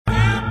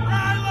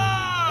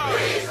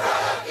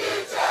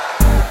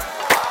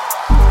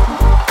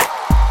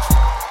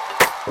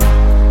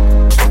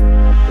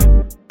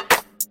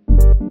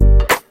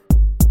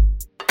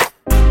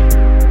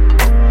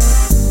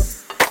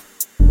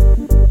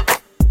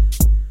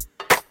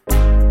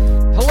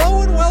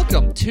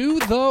to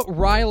the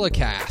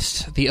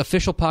RylaCast, the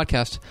official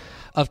podcast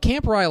of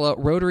Camp Ryla,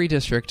 Rotary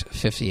District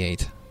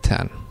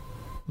 5810.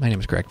 My name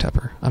is Greg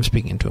Tepper. I'm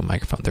speaking into a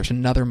microphone. There's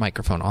another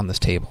microphone on this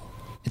table.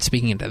 And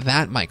speaking into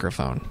that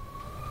microphone,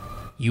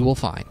 you will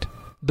find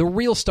the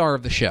real star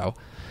of the show,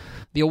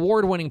 the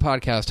award-winning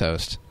podcast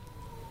host.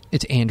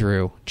 It's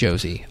Andrew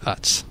Josie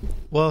Utz.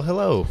 Well,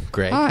 hello,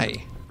 Greg.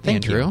 Hi,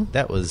 Thank Andrew. You.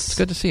 It's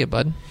good to see you,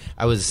 bud.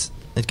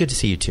 It's good to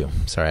see you too.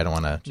 Sorry, I don't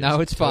want to.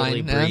 No, it's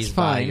totally fine. breeze That's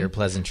by fine. your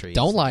pleasantries.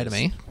 Don't lie to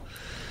me.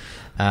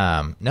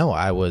 No,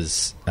 I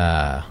was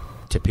to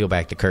peel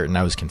back the curtain.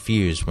 I was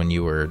confused when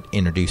you were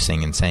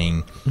introducing and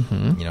saying,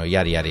 yada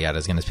yada yada. I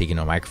was going to speak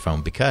into a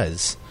microphone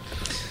because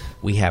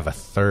we have a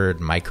third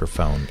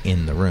microphone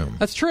in the room.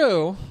 That's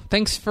true.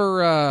 Thanks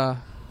for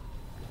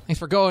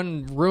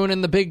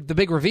ruining the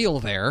big reveal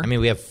there. I mean,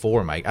 we have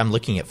four I'm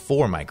looking at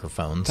four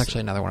microphones. There's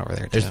actually another one over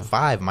there, too. There's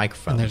 5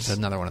 microphones. And there's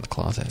another one in the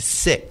closet.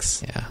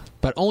 6. Yeah.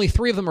 But only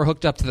 3 of them are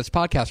hooked up to this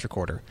podcast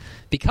recorder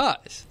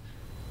because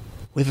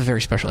we have a very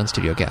special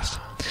in-studio guest.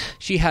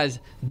 She has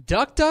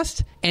ducked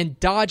us and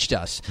dodged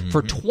us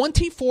for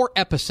 24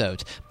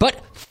 episodes. But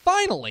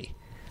finally,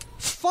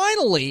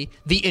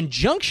 the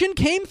injunction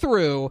came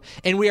through,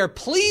 and we are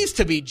pleased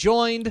to be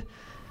joined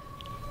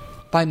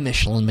by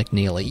Michelin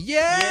McNeely.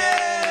 Yay!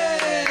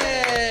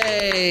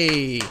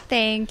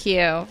 Thank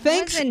you.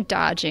 Thanks. I wasn't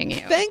dodging you.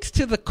 Thanks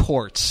to the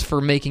courts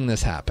for making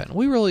this happen.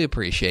 We really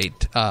appreciate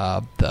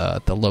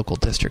the local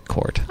district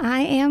court. I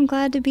am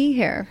glad to be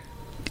here.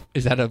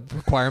 Is that a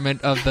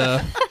requirement of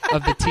the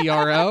of the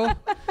TRO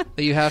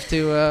that you have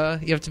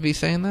to be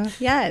saying that?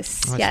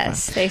 Yes, Oh,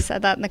 yes. fine. They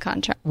said that in the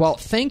contract. Well,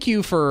 thank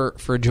you for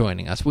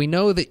joining us. We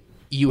know that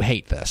you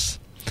hate this,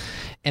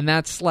 and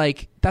that's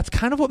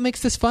kind of what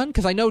makes this fun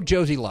because I know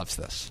Josie loves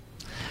this.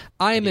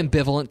 I am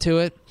ambivalent to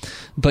it,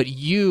 but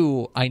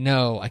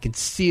I can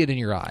see it in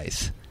your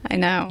eyes. I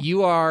know.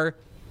 You are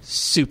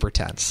super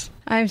tense.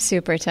 I'm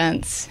super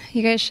tense.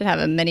 You guys should have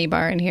a mini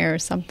bar in here or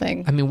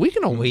something. I mean, we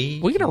can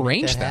make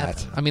arrange that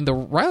that. happen. I mean, the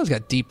Ryla's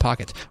got deep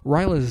pockets.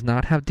 Ryla does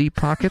not have deep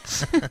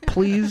pockets.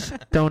 Please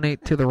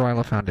donate to the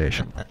Ryla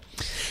Foundation.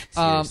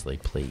 Seriously,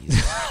 please.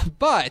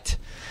 But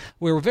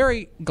we're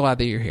very glad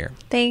that you're here.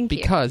 Thank you.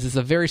 Because it's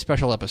a very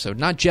special episode,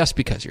 not just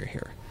because you're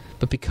here,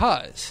 but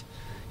because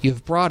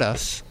you've brought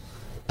us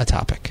a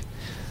topic.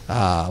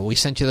 We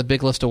sent you the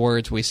big list of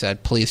words. We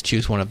said, please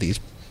choose one of these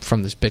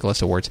from this big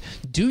list of words.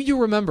 Do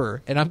you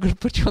remember, and I'm going to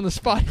put you on the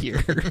spot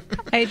here.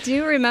 I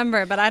do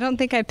remember, but I don't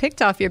think I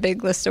picked off your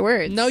big list of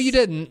words. No, you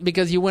didn't,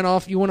 because you went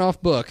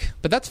off book.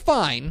 But that's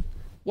fine.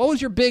 What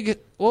was your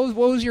what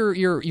was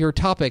your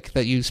topic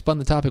that you spun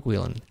the topic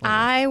wheel in?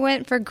 I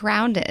went for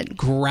grounded.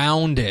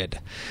 Grounded.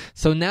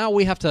 So now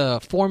we have to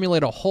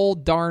formulate a whole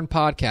darn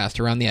podcast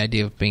around the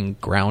idea of being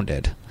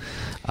grounded.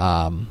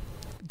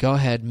 Go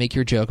ahead, make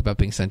your joke about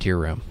being sent to your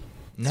room.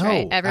 That's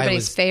right.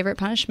 Everybody's favorite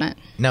punishment.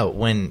 No,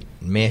 when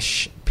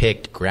Mish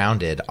picked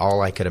Grounded,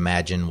 all I could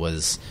imagine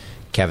was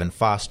Kevin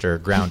Foster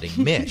grounding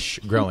Mish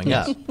growing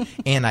up.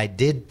 And I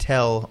did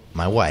tell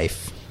my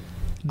wife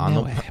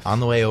on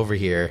the way over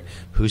here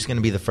who's going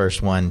to be the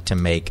first one to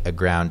make a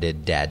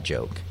grounded dad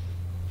joke,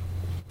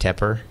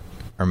 Tepper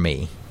or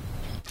me.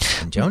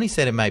 And Joni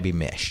said it might be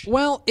Mish.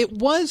 Well,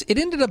 it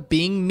ended up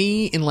being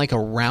me in like a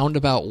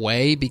roundabout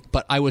way,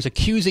 but I was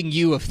accusing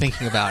you of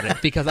thinking about it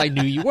because I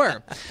knew you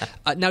were.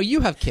 Now, you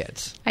have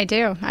kids. I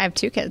do. I have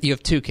 2 kids. You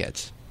have 2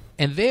 kids.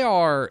 And they're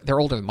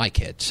older than my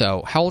kid.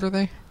 So how old are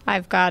they?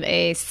 I've got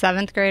a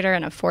 7th grader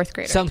and a 4th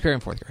grader. 7th grader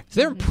and 4th grader.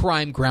 So they're in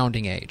prime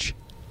grounding age.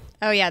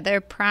 Oh, yeah.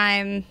 They're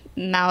prime,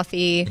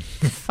 mouthy,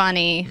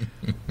 funny,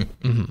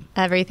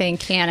 everything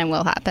can and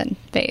will happen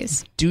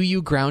phase. Do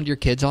you ground your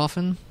kids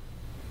often?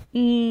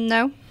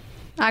 No.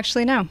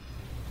 Actually, no.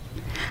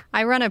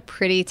 I run a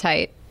pretty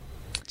tight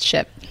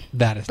ship.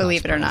 That is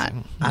believe it or not.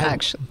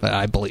 Actually. But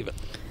I believe it.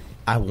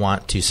 I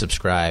want to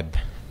subscribe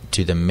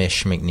to the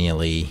Mish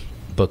McNeely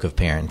Book of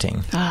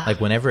Parenting.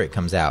 Like whenever it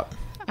comes out.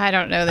 I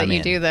don't know that I'm you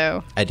in. do,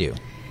 though. I do.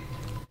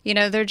 You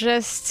know, they're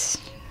just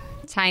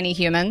tiny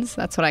humans.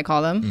 That's what I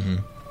call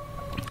them.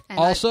 And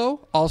Also,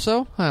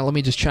 let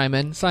me just chime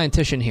in.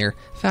 Scientician here.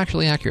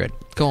 Factually accurate.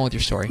 Go on with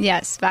your story.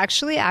 yes,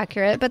 factually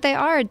accurate, but they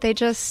are. They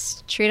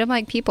just treat them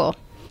like people.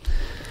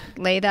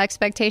 Lay the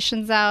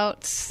expectations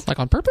out. Like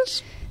on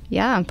purpose?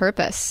 Yeah, on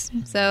purpose.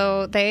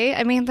 So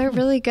they're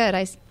really good.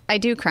 I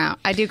do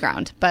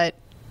ground, but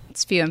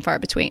it's few and far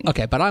between.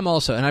 Okay, but I'm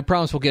also, and I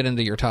promise we'll get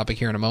into your topic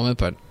here in a moment,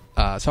 but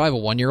so I have a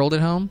 1-year-old at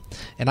home,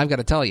 and I've got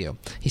to tell you,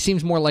 he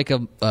seems more like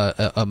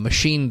a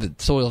machine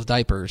that soils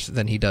diapers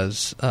than he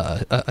does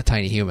a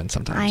tiny human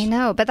sometimes. I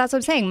know, but that's what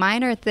I'm saying.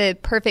 Mine are at the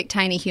perfect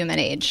tiny human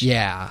age.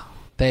 Yeah,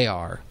 they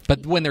are.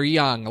 But when they're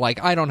young,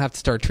 like, I don't have to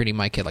start treating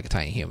my kid like a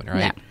tiny human,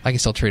 right? No. I can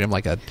still treat him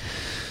like a...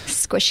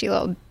 Squishy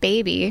little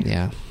baby.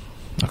 Yeah.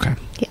 Okay.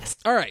 Yes.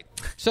 All right.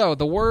 So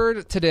the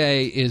word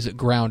today is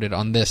grounded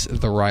on the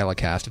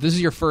RylaCast. If this is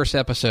your first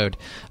episode,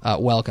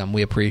 welcome.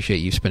 We appreciate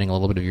you spending a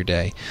little bit of your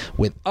day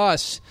with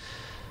us.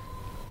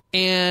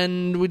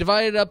 And we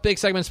divided up big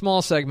segment,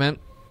 small segment.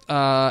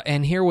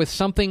 And here with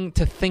something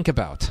to think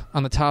about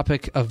on the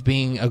topic of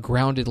being a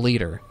grounded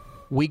leader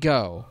we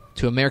go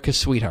to America's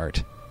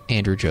sweetheart,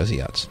 Andrew Josie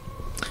Utz.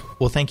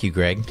 Well, thank you,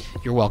 Greg.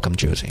 You're welcome,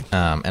 Josie.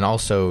 And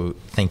also,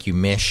 thank you,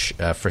 Mish,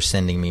 for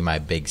sending me my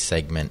big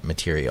segment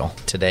material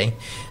today.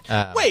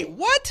 Wait,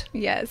 what?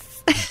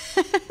 Yes.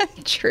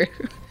 True.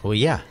 Well,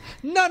 yeah.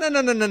 No.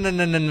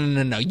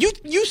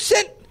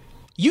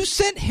 You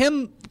sent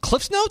him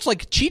Cliff's Notes,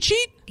 like cheat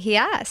sheet? He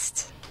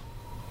asked.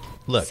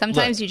 Look.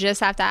 Sometimes you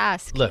just have to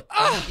ask. Look.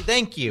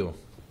 Thank you.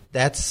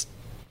 That's,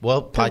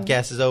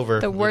 podcast is over.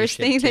 The worst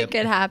thing that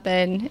could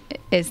happen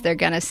is they're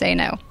going to say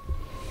no.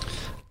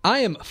 I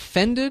am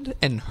offended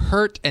and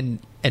hurt and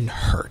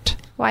hurt.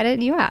 Why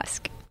didn't you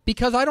ask?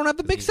 Because I don't have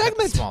the big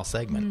segment. Small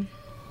segment.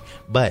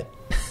 But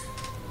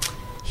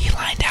he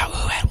lined out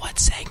who had what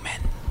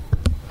segment.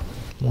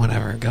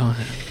 Whatever, go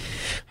ahead.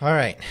 All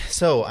right.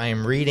 So I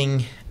am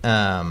reading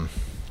from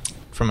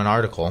an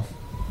article.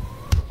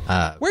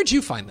 Where'd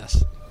you find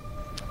this?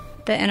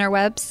 The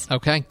interwebs.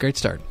 Okay, great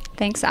start.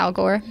 Thanks, Al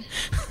Gore.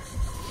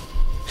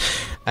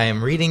 I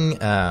am reading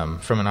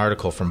from an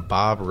article from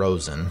Bob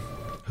Rosen,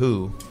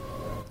 who...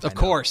 Of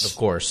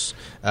course.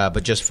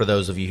 But just for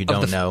those of you who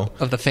don't know.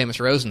 Of the famous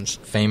Rosens.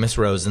 Famous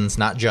Rosens,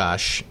 not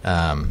Josh.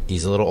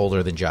 He's a little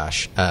older than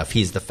Josh.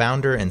 He's the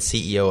founder and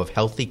CEO of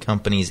Healthy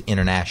Companies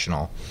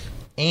International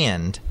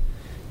and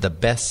the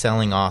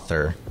best-selling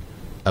author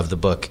of the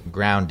book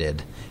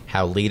Grounded,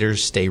 How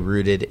Leaders Stay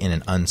Rooted in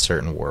an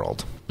Uncertain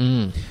World.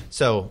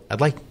 So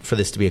I'd like for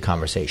this to be a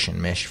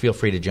conversation. Mish, feel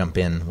free to jump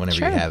in whenever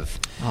you have...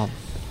 I'll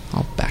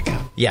back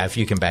out. Yeah, if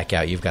you can back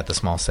out, you've got the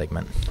small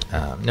segment.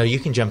 No, you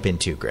can jump in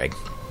too, Greg.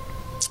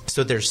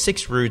 So there's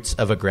 6 roots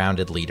of a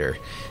grounded leader.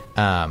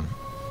 And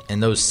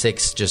those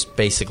 6 just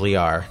basically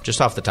are,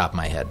 just off the top of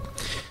my head,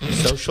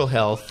 social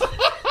health,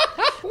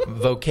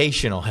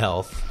 vocational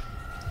health,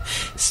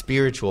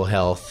 spiritual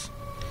health,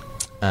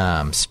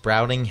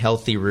 sprouting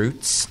healthy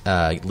roots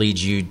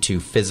leads you to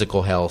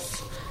physical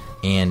health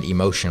and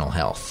emotional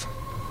health.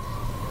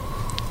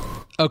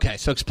 Okay,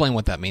 so explain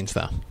what that means,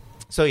 though.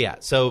 So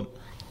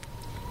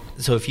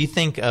if you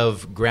think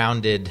of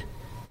grounded,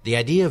 the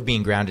idea of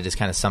being grounded is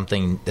kind of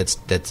something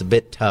that's a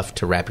bit tough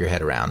to wrap your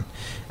head around.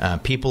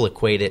 People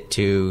equate it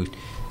to,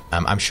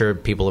 I'm sure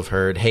people have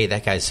heard, hey,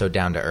 that guy's so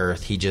down to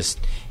earth.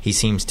 He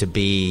seems to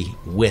be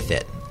with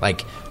it.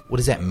 Like, what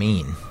does that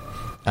mean?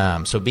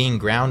 So being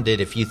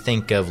grounded, if you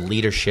think of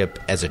leadership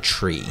as a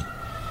tree.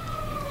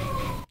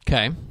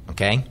 Okay.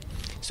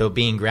 So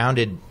being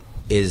grounded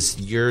is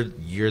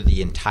you're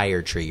the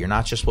entire tree. You're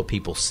not just what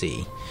people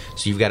see.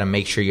 So you've got to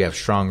make sure you have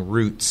strong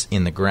roots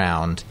in the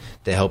ground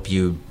that help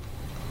you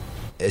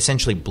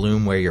essentially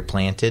bloom where you're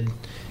planted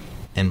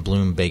and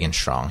bloom big and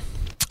strong.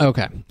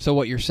 Okay. So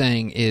what you're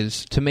saying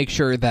is to make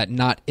sure that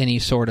not any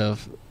sort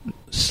of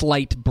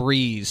slight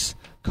breeze,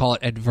 call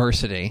it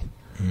adversity,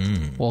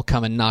 will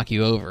come and knock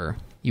you over.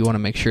 You want to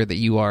make sure that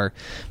you are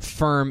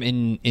firm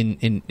in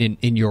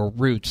your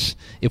roots,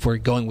 if we're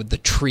going with the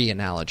tree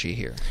analogy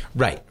here.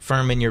 Right.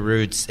 Firm in your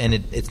roots. And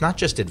it's not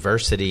just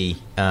adversity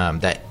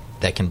that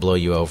can blow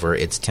you over.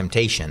 It's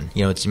temptation.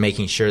 It's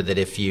making sure that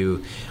if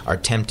you are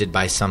tempted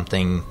by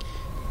something,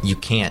 you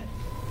can't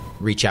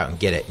reach out and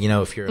get it.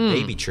 If you're a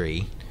baby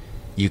tree,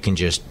 you can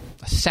just...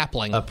 A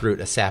sapling.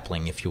 Uproot a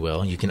sapling, if you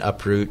will. You can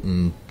uproot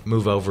and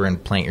move over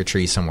and plant your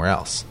tree somewhere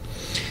else.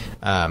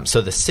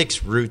 So the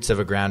 6 roots of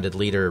a grounded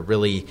leader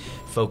really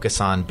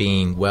focus on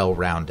being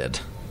well-rounded.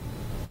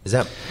 Is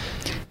that...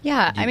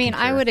 Yeah,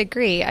 I would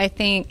agree. I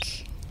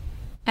think,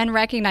 and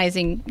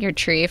recognizing your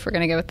tree, if we're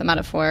going to go with the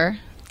metaphor,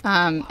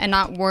 and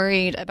not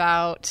worried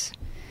about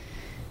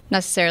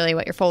necessarily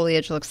what your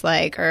foliage looks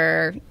like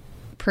or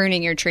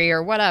pruning your tree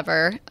or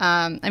whatever.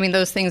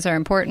 Those things are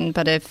important,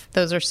 but if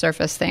those are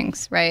surface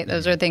things, right?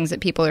 Those are things that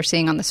people are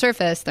seeing on the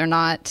surface. They're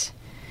not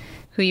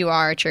who you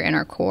are at your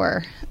inner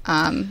core,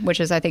 which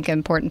is, I think, an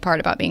important part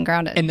about being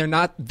grounded. And they're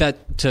not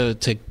that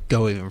to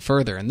go even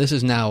further. And this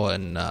is now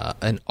an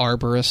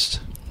arborist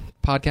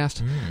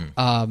podcast.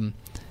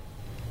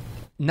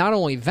 Not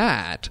only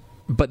that,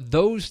 but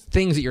those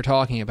things that you're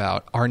talking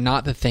about are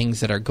not the things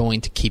that are going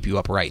to keep you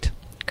upright.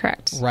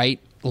 Correct. Right?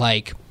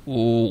 Like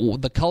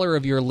the color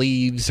of your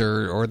leaves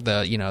or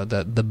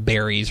the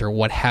berries or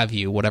what have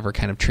you, whatever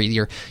kind of tree,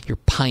 your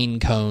pine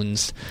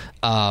cones.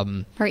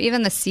 Or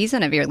even the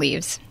season of your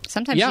leaves.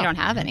 Sometimes you don't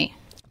have any.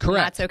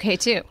 Correct. That's okay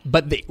too.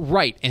 But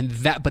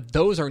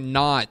those are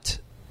not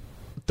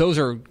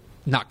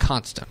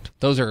constant.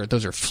 Those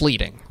are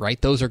fleeting,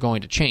 right? Those are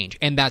going to change,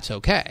 and that's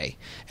okay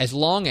as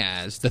long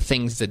as the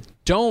things that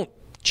don't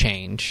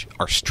change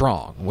are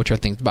strong, which are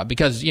things about,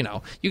 because you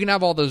can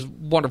have all those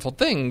wonderful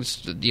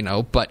things,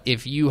 but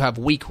if you have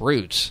weak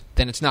roots,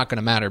 then it's not going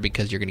to matter,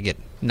 because you're going to get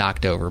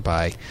knocked over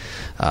by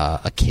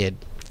a kid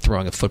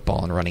throwing a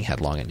football and running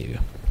headlong into you.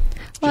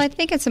 Well, I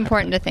think it's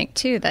important to think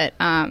too that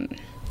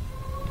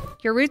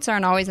your roots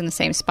aren't always in the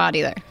same spot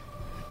either,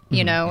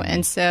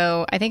 and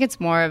so I think it's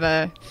more of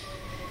a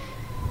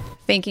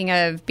thinking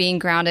of being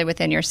grounded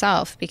within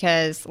yourself,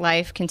 because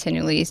life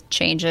continually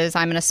changes.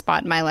 I'm in a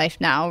spot in my life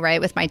now,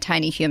 right, with my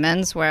tiny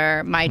humans,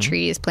 where my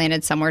tree is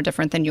planted somewhere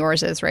different than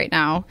yours is right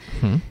now.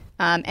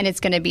 And it's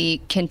going to be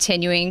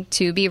continuing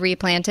to be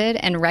replanted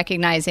and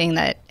recognizing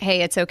that,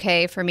 hey, it's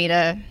okay for me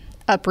to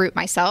uproot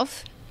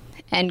myself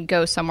and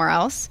go somewhere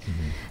else.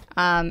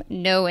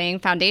 Knowing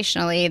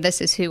foundationally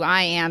this is who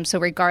I am. So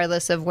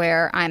regardless of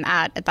where I'm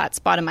at that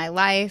spot in my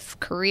life,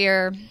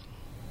 career,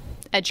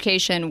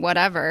 education,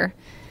 whatever,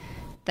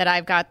 that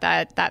I've got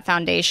that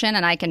foundation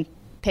and I can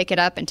pick it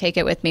up and take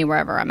it with me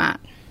wherever I'm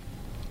at.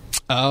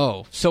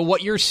 Oh, so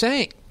what you're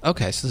saying,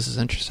 okay, so this is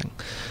interesting.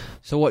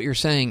 So what you're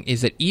saying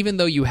is that even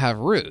though you have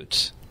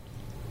roots,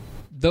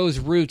 those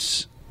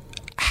roots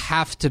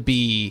have to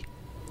be,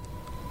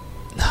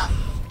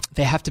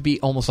 they have to be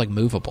almost like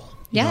movable.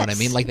 You know what I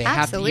mean? Like you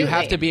have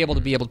to be able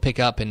to pick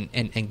up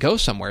and go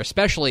somewhere.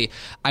 Especially,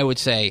 I would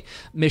say,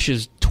 Mish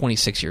is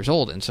 26 years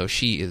old, and so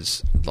she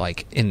is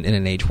like in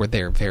an age where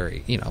they're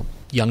very,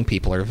 young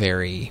people are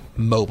very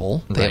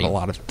mobile. They have a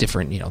lot of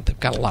different, they've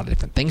got a lot of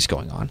different things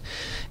going on,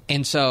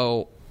 and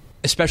so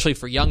especially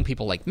for young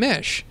people like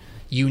Mish,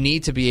 you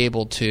need to be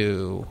able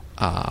to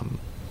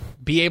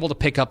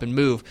pick up and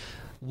move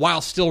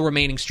while still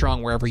remaining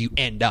strong wherever you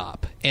end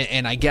up.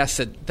 And I guess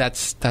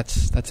that's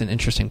an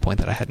interesting point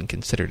that I hadn't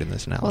considered in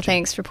this analogy. Well,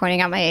 thanks for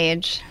pointing out my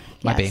age.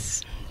 Might be.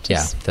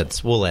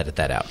 We'll edit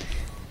that out.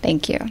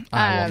 Thank you.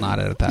 I will not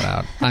edit that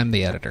out. I'm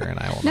the editor, and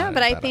I will not. No,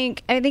 but I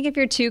think if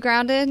you're too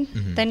grounded,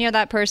 then you're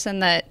that person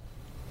that,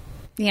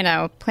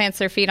 plants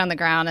their feet on the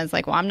ground and is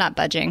like, well, I'm not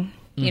budging.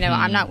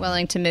 I'm not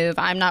willing to move.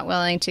 I'm not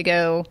willing to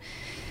go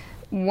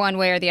one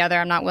way or the other.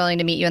 I'm not willing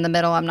to meet you in the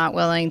middle. I'm not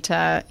willing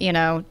to,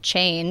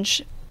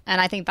 change. And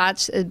I think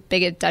that's as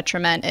big a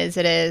detriment as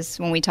it is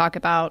when we talk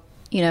about,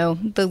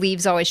 the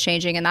leaves always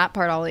changing and that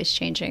part always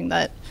changing,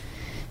 that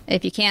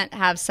if you can't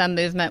have some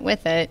movement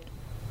with it,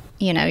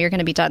 you're going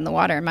to be dead in the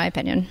water, in my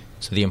opinion.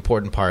 So the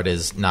important part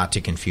is not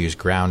to confuse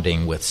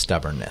grounding with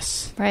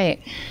stubbornness.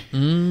 Right.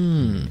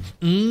 See,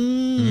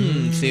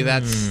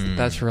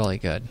 that's really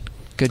good.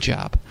 Good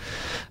job.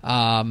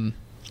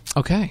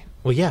 Okay.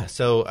 Well, yeah.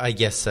 So I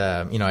guess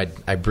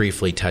I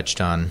briefly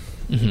touched on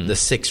the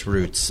 6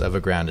 roots of a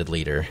grounded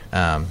leader,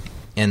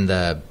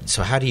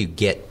 so how do you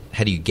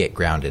get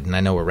grounded? And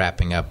I know we're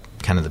wrapping up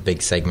kind of the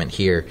big segment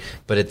here,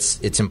 but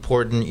it's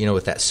important,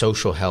 with that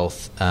social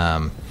health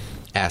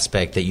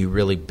aspect, that you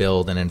really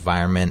build an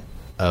environment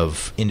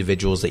of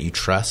individuals that you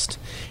trust,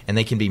 and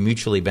they can be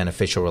mutually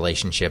beneficial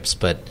relationships,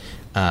 but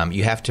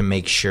you have to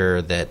make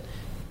sure that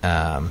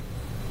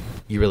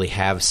you really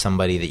have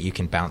somebody that you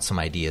can bounce some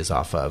ideas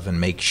off of,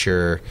 and make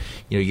sure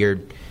you're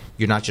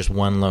not just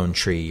one lone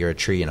tree, you're a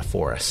tree in a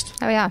forest.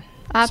 Oh yeah,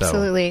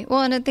 absolutely.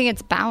 Well, and I think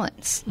it's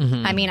balance.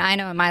 I mean, I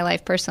know in my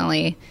life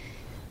personally,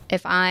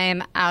 if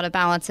I'm out of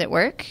balance at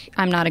work,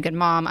 I'm not a good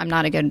mom, I'm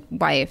not a good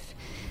wife.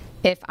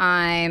 If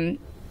I'm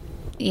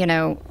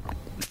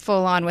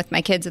full on with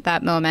my kids at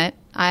that moment,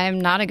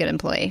 I'm not a good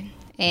employee,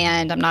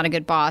 and I'm not a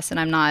good boss, and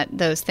I'm not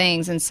those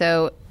things. And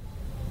so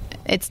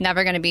it's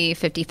never going to be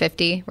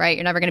 50-50, right?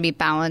 You're never going to be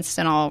balanced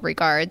in all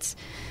regards.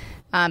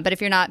 But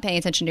if you're not paying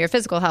attention to your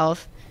physical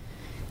health,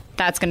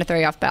 that's going to throw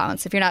you off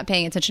balance. If you're not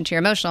paying attention to your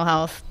emotional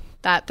health,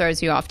 that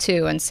throws you off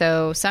too. And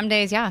so some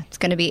days, it's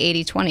going to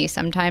be 80-20.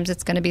 Sometimes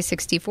it's going to be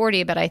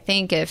 60-40. But I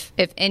think if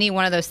any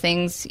one of those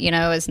things,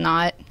 is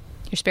not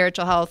your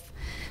spiritual health,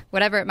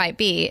 whatever it might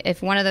be,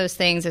 if one of those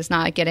things is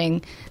not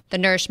getting the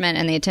nourishment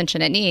and the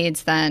attention it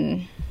needs,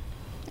 then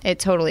it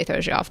totally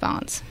throws you off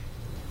balance.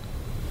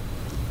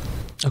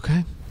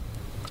 Okay.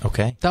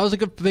 That was a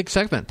good big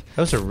segment.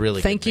 That was a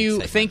really good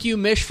segment. Thank you,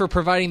 Mish, for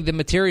providing the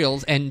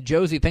materials, and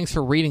Josie, thanks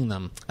for reading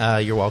them.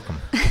 You're welcome.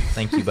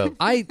 Thank you both.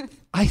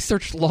 I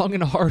searched long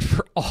and hard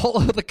for all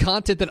of the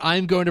content that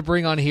I'm going to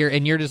bring on here,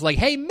 and you're just like,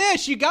 hey,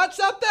 Mish, you got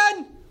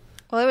something?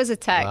 Well, it was a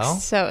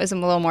text, so it was a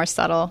little more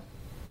subtle.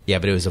 Yeah,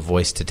 but it was a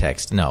voice to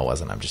text. No, it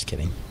wasn't. I'm just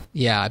kidding.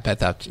 Yeah, I bet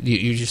that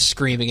you're just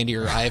screaming into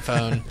your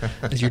iPhone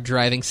as you're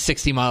driving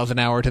 60 miles an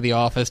hour to the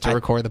office to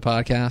record the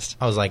podcast.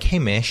 I was like, hey,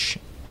 Mish,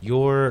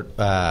 you're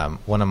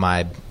one of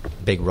my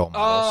big role Oh,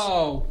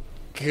 models.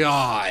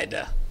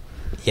 God.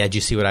 Yeah, did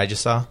you see what I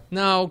just saw?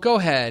 No, go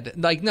ahead.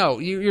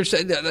 You're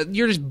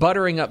just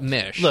buttering up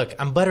Mish. Look,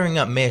 I'm buttering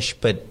up Mish,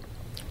 but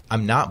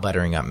I'm not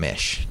buttering up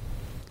Mish.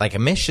 Like, a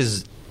Mish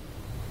is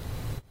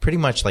pretty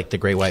much like the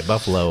great white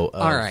buffalo of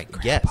all right,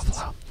 great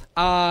buffalo.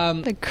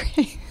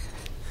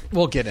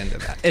 We'll get into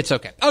that. It's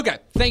okay. Okay,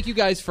 thank you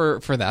guys for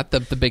that,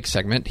 the big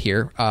segment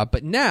here.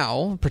 But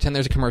now, pretend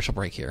there's a commercial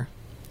break here.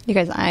 You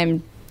guys,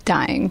 I'm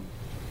dying.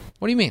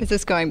 What do you mean? Is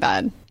this going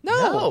bad?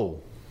 No.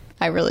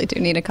 I really do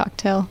need a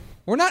cocktail.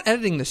 We're not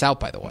editing this out,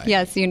 by the way.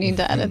 Yes, you need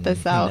to edit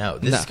this out. No,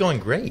 this is going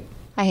great.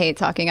 I hate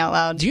talking out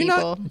loud.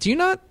 You're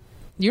not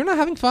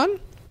having fun?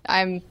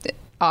 I'm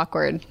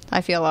awkward.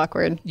 I feel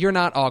awkward. You're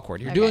not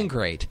awkward. You're doing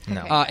great.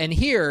 No. And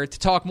here to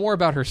talk more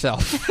about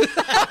herself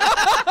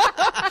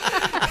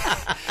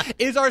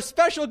is our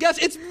special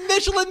guest. It's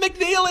Michelin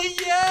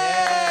McNeely.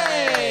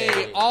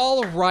 Yay!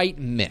 All right,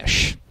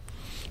 Mish.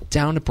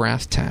 Down to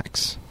brass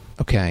tacks.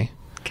 Okay.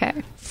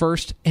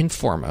 First and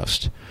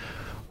foremost,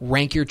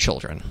 rank your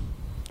children.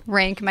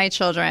 Rank my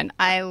children.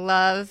 I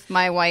love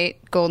my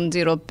white golden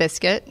doodle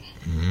biscuit. So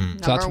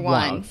that's Number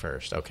one.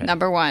 First, okay.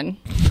 Number one.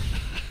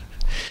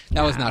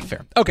 That was not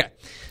fair. Okay,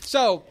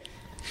 so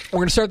we're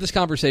going to start this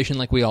conversation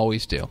like we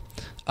always do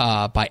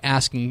by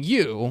asking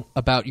you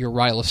about your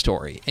Ryla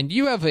story, and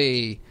you have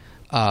a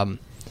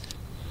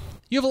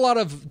lot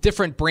of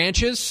different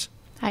branches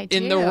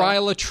in the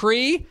Ryla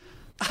tree.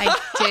 I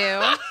do.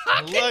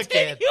 Look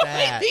at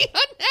that. The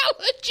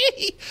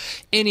analogy.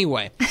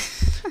 Anyway,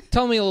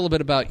 tell me a little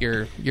bit about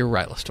your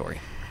Ryla story.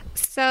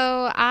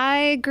 So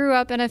I grew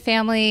up in a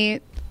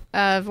family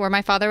of where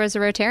my father was a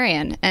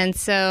Rotarian. And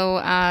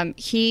so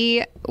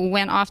he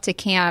went off to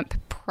camp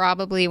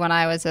probably when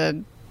I was a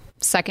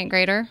second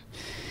grader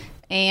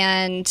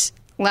and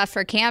left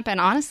for camp. And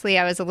honestly,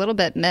 I was a little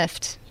bit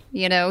miffed.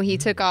 You know, he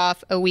took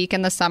off a week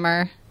in the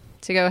summer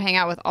to go hang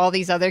out with all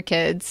these other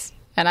kids.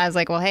 And I was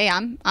like, well, hey,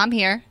 I'm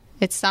here.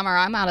 It's summer.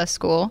 I'm out of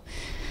school.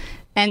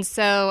 And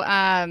so,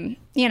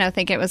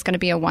 think it was going to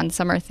be a one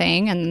summer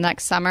thing. And the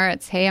next summer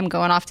it's, hey, I'm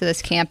going off to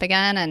this camp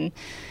again. And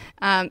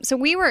so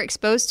we were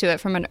exposed to it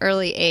from an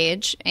early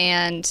age.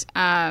 And,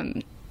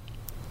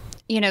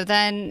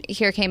 then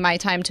here came my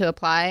time to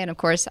apply. And of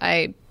course,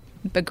 I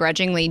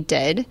begrudgingly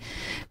did.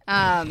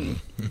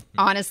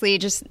 Honestly,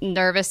 just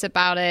nervous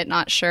about it,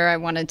 not sure I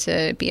wanted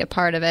to be a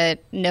part of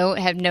it.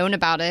 Have known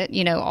about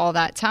it, all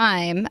that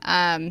time.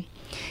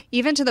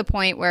 Even to the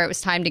point where it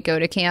was time to go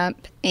to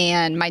camp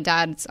and my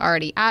dad's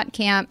already at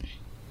camp.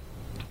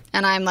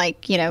 And I'm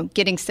like,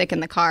 getting sick in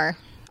the car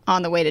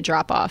on the way to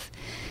drop off.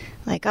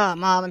 Like, oh,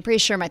 Mom, I'm pretty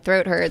sure my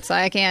throat hurts.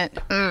 I can't.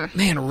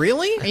 Man,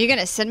 really? Are you going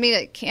to send me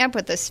to camp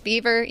with this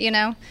fever,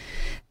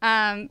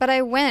 But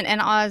I went,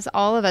 and as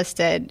all of us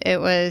did, it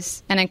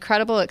was an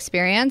incredible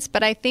experience.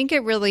 But I think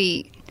it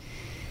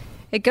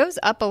goes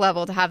up a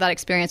level to have that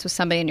experience with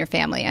somebody in your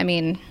family. I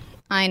mean,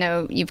 I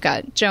know you've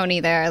got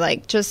Joni there,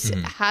 like just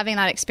having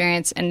that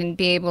experience and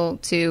be able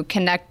to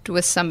connect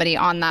with somebody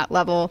on that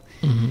level,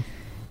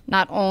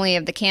 not only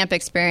of the camp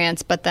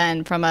experience, but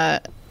then from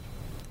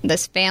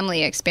this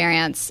family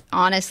experience,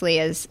 honestly,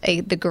 is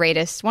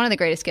one of the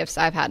greatest gifts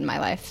I've had in my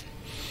life.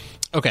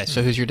 Okay,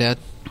 so who's your dad?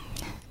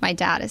 My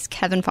dad is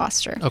Kevin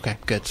Foster. Okay,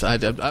 good. So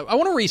I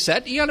want to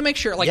reset. You got to make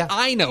sure,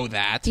 I know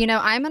that.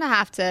 I'm going to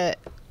have to,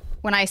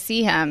 when I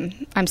see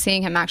him, I'm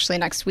seeing him actually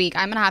next week,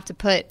 I'm going to have to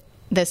put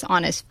this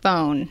on his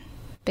phone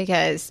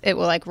because it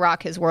will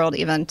rock his world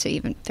even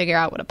figure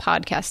out what a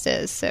podcast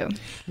is. So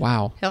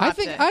wow,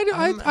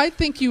 I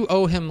think you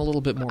owe him a little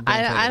bit more.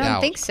 I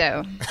don't think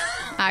so.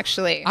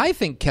 Actually, I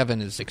think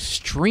Kevin is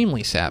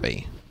extremely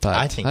savvy, but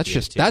I think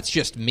that's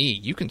just me.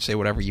 You can say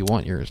whatever you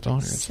want. You're his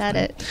daughter. Said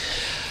it,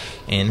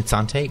 and it's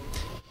on tape.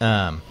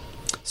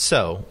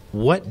 So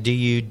what do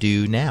you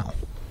do now?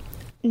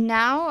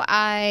 Now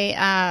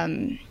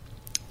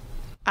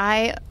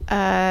I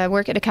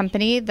work at a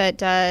company that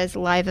does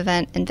live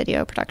event and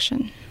video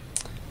production.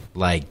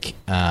 Like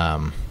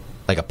a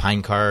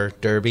Pine Car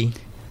Derby?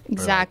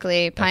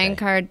 Exactly.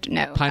 Pinewood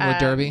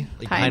Derby?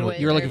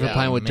 You're looking for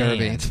Pinewood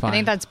Derby. It's fine. I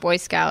think that's Boy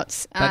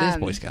Scouts. That is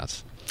Boy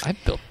Scouts. I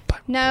built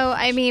Pinewood. No,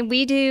 I mean,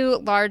 we do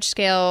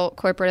large-scale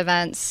corporate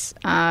events,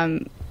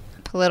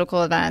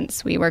 political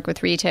events. We work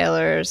with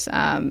retailers,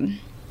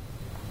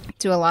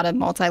 do a lot of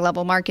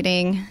multi-level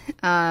marketing,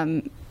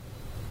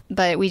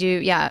 but we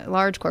do,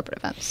 large corporate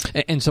events.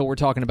 And so we're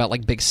talking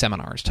about big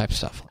seminars type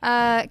stuff.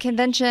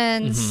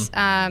 Conventions,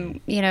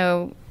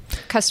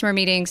 customer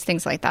meetings,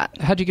 things like that.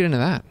 How'd you get into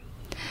that?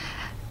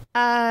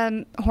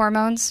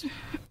 Hormones.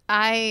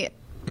 I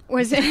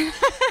was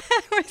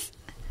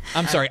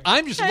I'm sorry.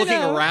 I'm just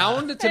looking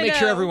around to make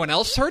sure everyone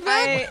else heard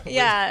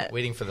that.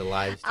 Waiting for the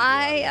live.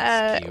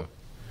 I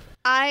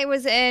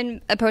was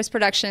in a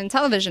post-production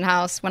television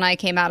house when I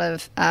came out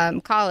of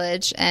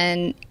college,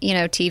 and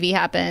TV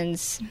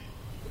happens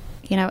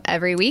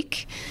every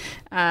week.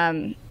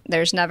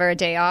 There's never a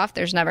day off.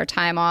 There's never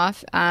time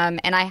off.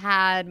 And I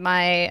had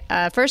my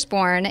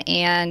firstborn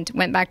and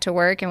went back to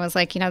work and was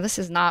like, this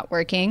is not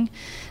working.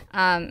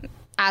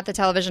 At the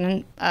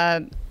television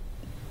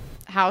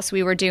house,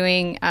 we were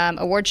doing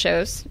award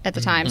shows at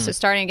the time. So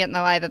starting to get in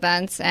the live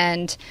events.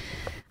 And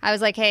I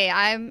was like, hey,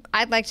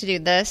 I'd like to do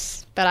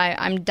this, but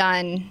I'm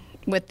done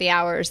with the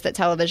hours that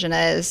television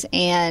is.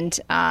 And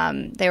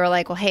they were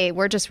like, well, hey,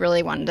 we're just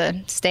really wanting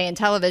to stay in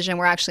television.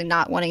 We're actually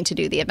not wanting to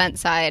do the event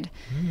side.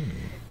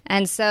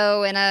 And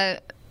so in a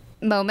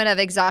moment of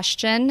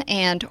exhaustion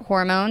and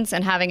hormones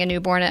and having a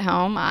newborn at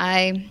home,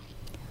 I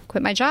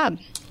quit my job,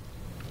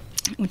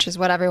 which is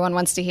what everyone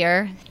wants to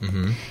hear.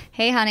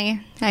 Hey,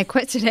 honey, I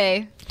quit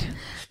today.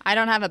 I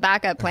don't have a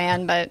backup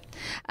plan, but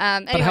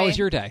anyway. But how was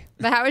your day?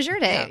 But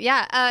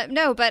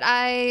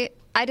I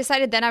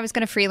decided then I was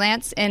going to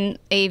freelance in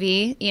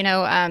AV,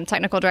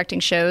 technical directing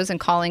shows and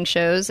calling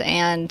shows.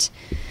 And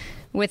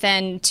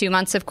within 2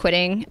 months of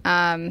quitting,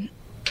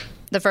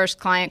 the first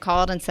client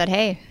called and said,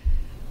 hey,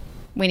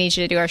 we need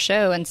you to do our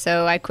show. And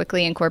so I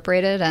quickly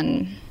incorporated,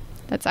 and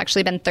that's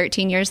actually been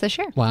 13 years this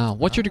year. Wow.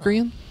 What's your degree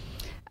in?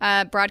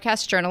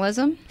 Broadcast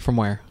journalism. From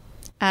where?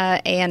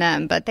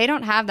 A&M, but they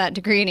don't have that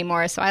degree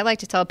anymore. So I like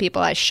to tell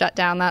people I shut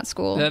down that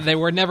school. They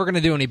were never going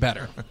to do any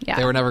better. Yeah.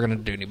 They were never going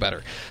to do any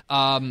better.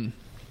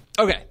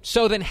 Okay.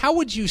 So then how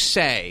would you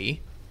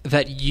say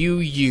that you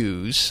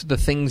use, the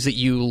things that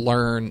you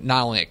learn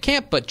not only at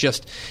camp, but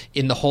just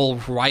in the whole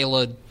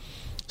Ryla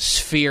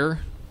sphere?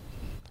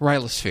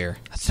 Ryla sphere.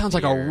 That sounds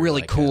like a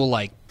really cool,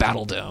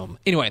 battle dome.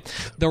 Anyway,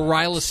 the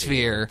Ryla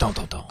sphere.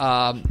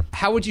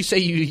 How would you say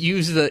you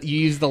use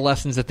the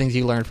lessons, the things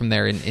you learned from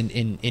there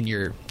in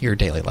your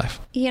daily life?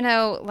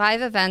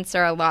 Live events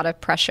are a lot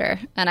of pressure,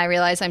 and I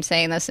realize I'm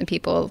saying this, and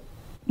people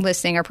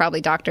listening are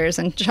probably doctors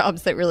and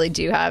jobs that really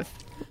do have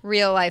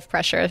real life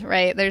pressure,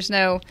 right? There's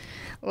no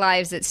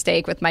lives at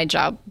stake with my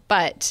job,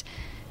 but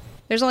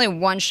there's only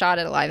one shot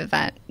at a live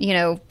event.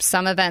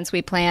 Some events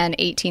we plan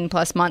 18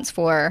 plus months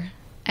for,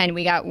 and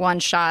we got one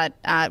shot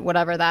at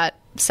whatever that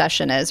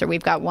session is, or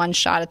we've got one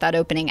shot at that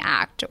opening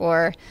act,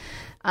 or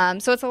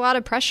so it's a lot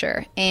of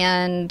pressure.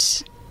 And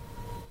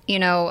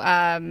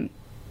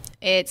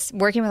it's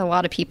working with a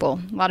lot of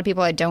people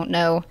I don't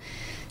know.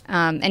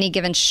 Any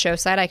given show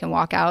site, I can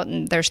walk out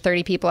and there's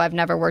 30 people I've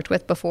never worked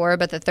with before,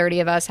 but the 30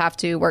 of us have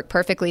to work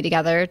perfectly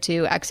together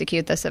to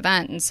execute this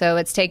event. And so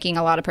it's taking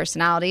a lot of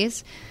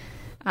personalities,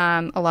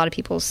 a lot of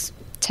people's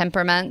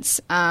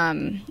temperaments,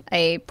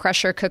 a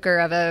pressure cooker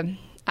of a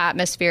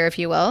atmosphere, if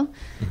you will,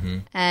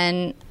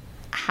 and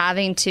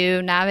having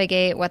to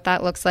navigate what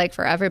that looks like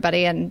for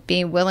everybody and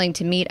being willing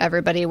to meet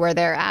everybody where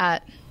they're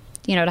at,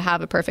 to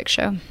have a perfect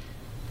show.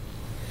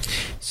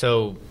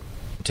 So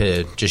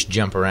to just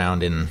jump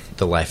around in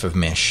the life of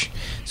Mish.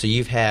 So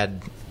you've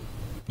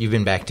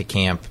been back to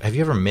camp. Have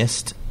you ever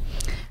missed?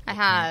 I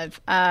have.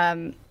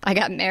 I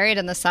got married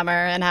in the summer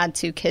and had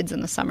 2 kids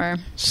in the summer.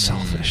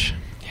 Selfish.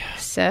 Yeah.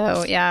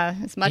 So, yeah,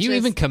 as much you as...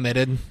 even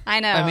committed. I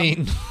know. I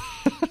mean...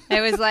 It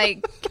was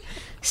like,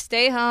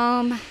 stay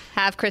home,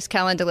 have Chris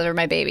Kellen deliver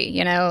my baby.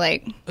 You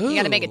got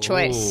to make a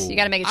choice. I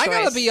got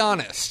to be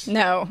honest.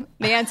 No.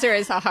 The answer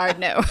is a hard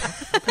no.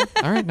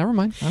 All right, never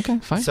mind. Okay,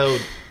 fine. So,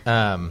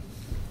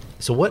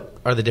 so what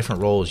are the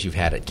different roles you've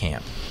had at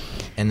camp?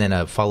 And then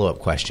a follow-up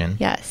question.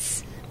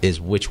 Yes. Is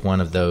which one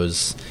of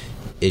those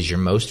is your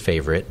most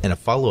favorite? And a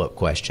follow-up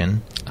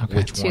question,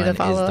 which one is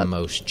the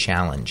most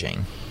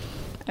challenging?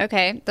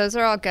 Okay, those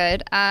are all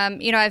good.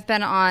 I've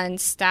been on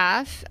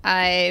staff.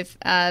 I've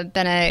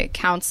been a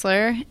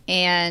counselor,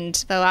 and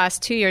the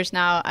last 2 years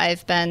now,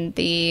 I've been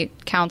the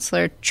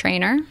counselor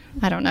trainer.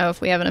 I don't know if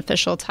we have an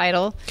official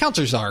title.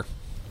 Counselor czar.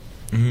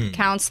 Mm-hmm.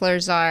 Counselor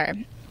czar.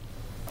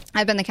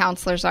 I've been the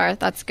counselor czar.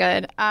 That's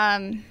good.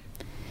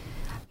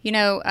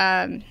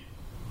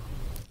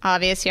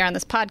 Obvious here on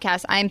this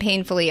podcast, I'm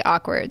painfully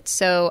awkward.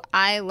 So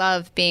I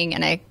love being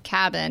in a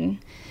cabin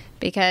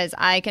because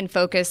I can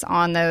focus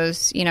on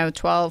those,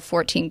 12,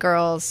 14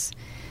 girls.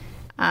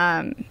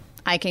 I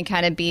can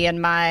kind of be in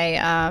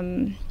my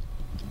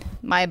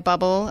my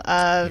bubble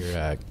of...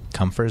 Your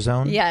comfort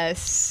zone?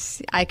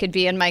 Yes. I could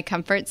be in my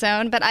comfort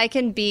zone, but I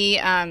can be...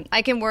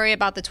 I can worry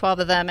about the 12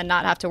 of them and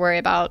not have to worry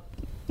about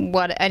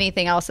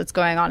anything else that's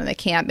going on in the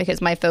camp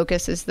because my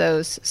focus is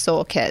those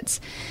soul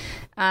kids.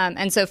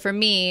 And so for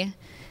me...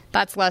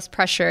 that's less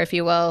pressure, if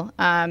you will,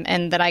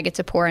 and that I get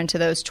to pour into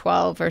those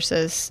 12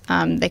 versus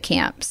the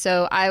camp.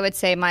 So I would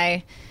say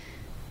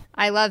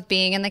I love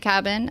being in the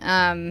cabin,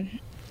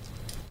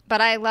 but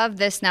I love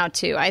this now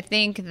too. I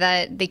think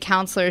that the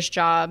counselor's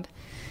job,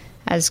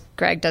 as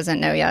Greg doesn't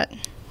know yet,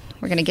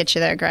 we're going to get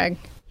you there, Greg,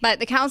 but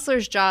the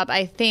counselor's job,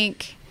 I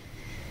think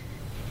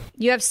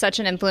you have such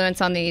an influence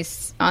on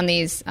these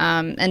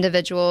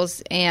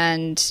individuals,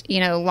 and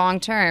long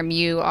term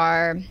you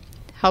are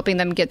helping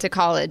them get to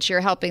college. You're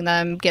helping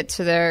them get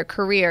to their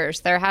careers.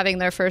 They're having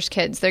their first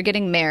kids. They're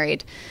getting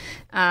married.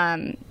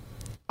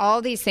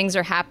 All these things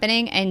are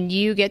happening, and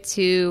you get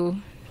to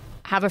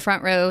have a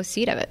front row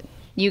seat of it.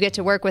 You get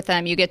to work with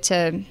them. You get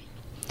to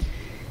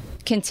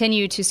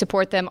continue to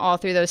support them all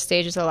through those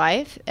stages of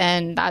life,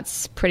 and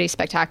that's pretty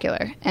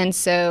spectacular. And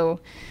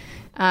so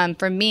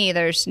for me,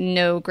 there's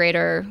no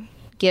greater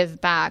give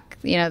back,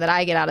 that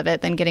I get out of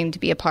it than getting to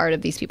be a part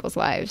of these people's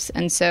lives.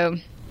 And so...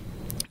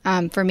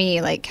 for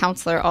me,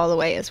 counselor all the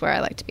way is where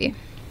I like to be.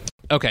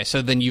 Okay,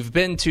 so then you've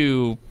been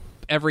to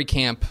every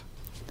camp.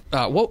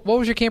 What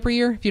was your camper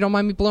year, if you don't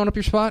mind me blowing up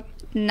your spot?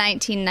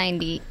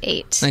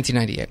 1998.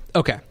 1998.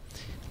 Okay.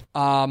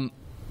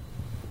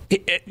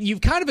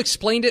 You've kind of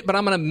explained it, but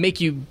I'm going to make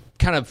you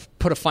kind of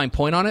put a fine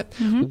point on it.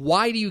 Mm-hmm.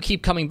 Why do you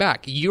keep coming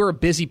back? You're a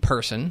busy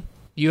person.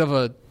 You have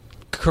a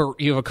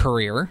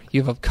career.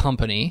 You have a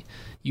company.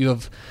 You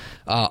have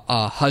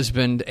a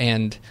husband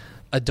and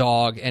a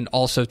dog, and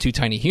also 2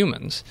 tiny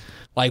humans.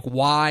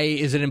 Why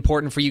is it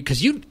important for you?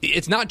 Because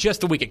it's not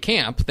just the week at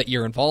camp that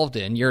you're involved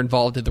in. You're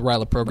involved in the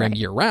Ryla program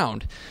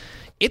year-round.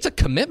 It's a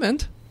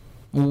commitment.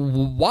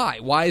 Why?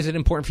 Why is it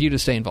important for you to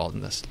stay involved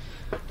in this?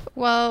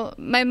 Well,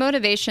 my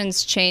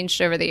motivations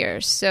changed over the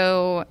years.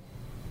 So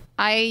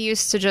I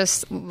used to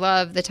just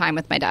love the time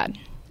with my dad.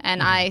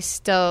 And I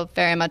still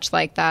very much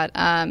like that.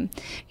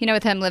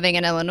 With him living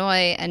in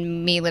Illinois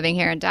and me living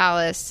here in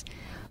Dallas,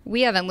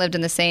 we haven't lived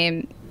in the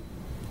same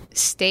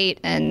state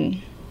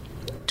in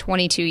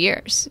 22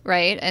 years,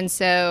 right? And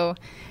so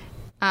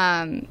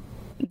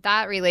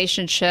that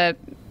relationship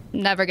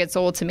never gets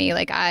old to me.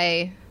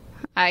 I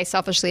I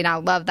selfishly now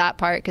love that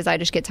part because I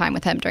just get time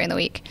with him during the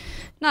week.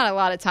 Not a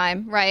lot of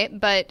time, right?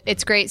 But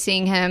it's great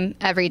seeing him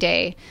every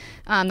day.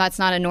 That's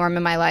not a norm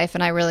in my life,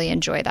 and I really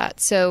enjoy that.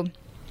 So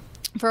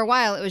for a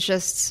while, it was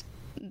just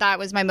that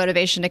was my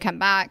motivation to come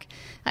back.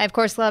 I, of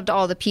course, loved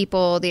all the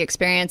people, the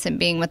experience, and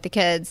being with the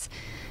kids.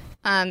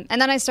 And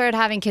then I started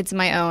having kids of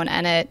my own,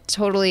 and it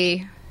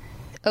totally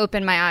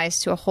opened my eyes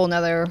to a whole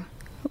nother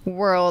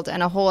world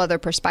and a whole other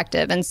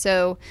perspective. And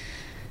so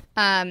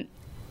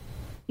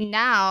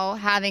now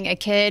having a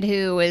kid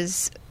who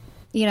is,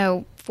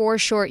 4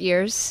 short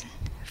years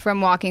from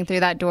walking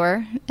through that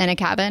door in a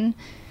cabin,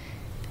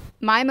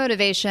 my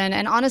motivation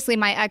and honestly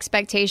my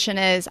expectation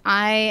is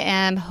I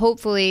am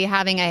hopefully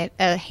having a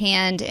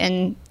hand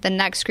in the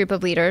next group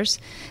of leaders,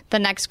 the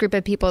next group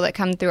of people that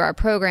come through our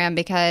program,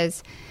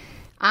 because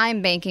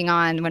I'm banking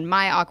on when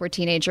my awkward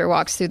teenager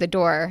walks through the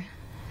door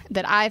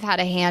that I've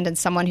had a hand in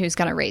someone who's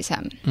going to raise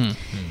him. Mm-hmm.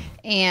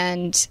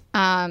 And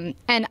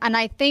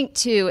I think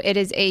too, it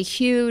is a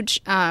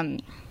huge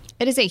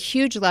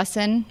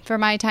lesson for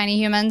my tiny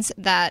humans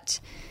that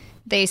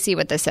they see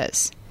what this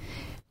is.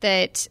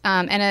 That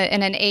in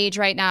an age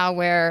right now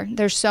where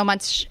there's so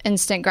much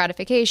instant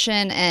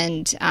gratification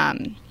and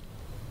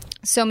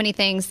so many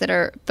things that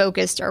are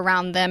focused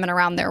around them and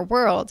around their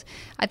world,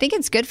 I think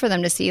it's good for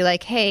them to see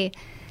like, hey,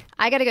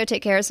 I got to go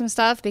take care of some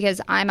stuff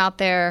because I'm out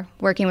there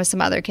working with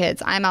some other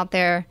kids. I'm out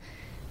there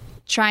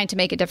trying to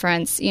make a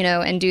difference,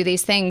 and do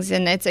these things.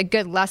 And it's a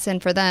good lesson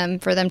for them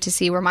to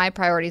see where my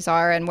priorities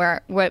are and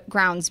what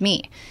grounds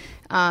me.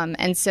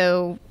 And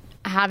so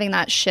having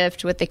that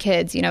shift with the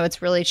kids,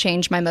 it's really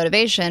changed my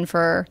motivation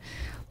for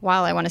why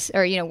I want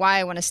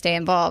to stay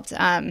involved.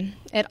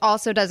 It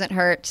also doesn't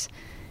hurt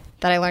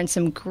that I learned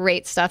some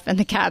great stuff in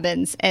the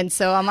cabins. And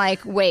so I'm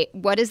like, wait,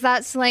 what is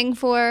that slang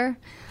for?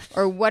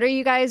 Or what are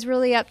you guys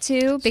really up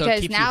to?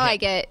 Because now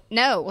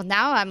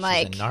now I'm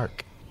like, she's a narc.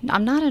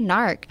 I'm not a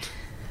narc.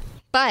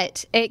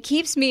 But it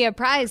keeps me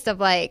apprised of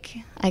like,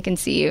 I can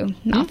see you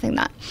mouthing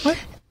that. What?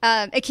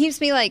 It keeps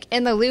me like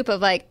in the loop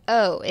of like,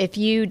 oh, if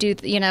you do,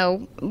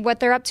 what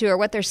they're up to or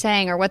what they're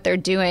saying or what they're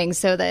doing,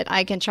 so that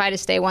I can try to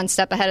stay one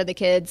step ahead of the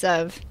kids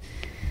of,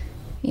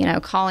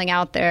 calling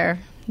out their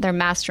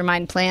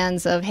mastermind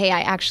plans of, hey,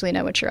 I actually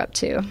know what you're up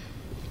to.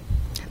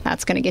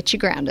 That's going to get you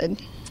grounded.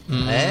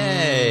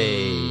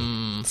 Hey.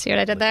 See what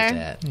I did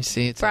there? You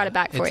see, it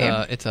back for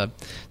you. It's not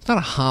a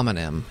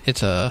homonym.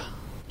 It's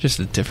just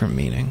a different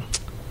meaning.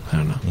 I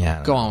don't know.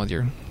 Yeah. Go on with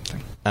your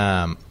thing.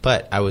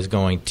 But I was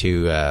going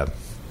to.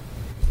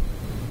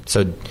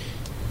 So,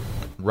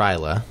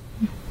 Ryla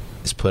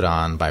is put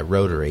on by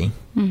Rotary,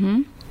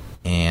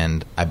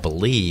 and I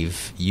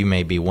believe you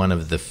may be one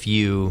of the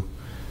few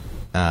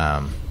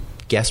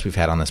guests we've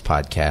had on this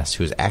podcast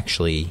who is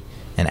actually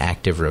an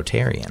active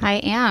Rotarian. I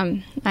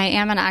am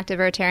an active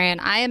Rotarian.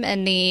 I am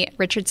in the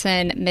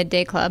Richardson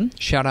Midday Club.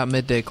 Shout out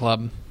Midday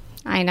Club.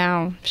 I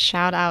know.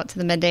 Shout out to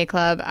the Midday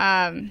Club. Go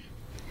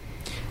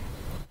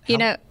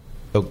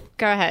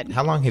ahead.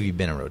 How long have you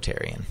been a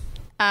Rotarian?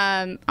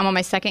 I'm on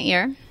my second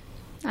year.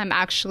 I'm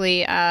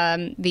actually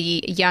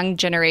the Young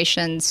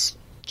Generations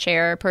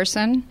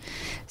chairperson.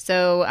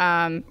 So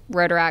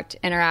Rotaract,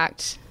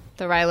 Interact,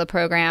 the Ryla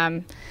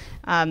program,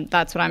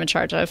 that's what I'm in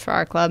charge of for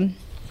our club.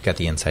 Got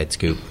the inside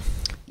scoop.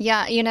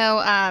 Yeah,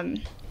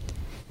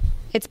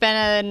 it's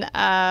been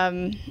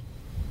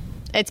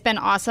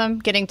awesome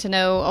getting to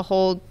know a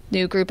whole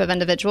new group of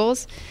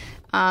individuals.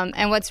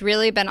 And what's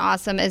really been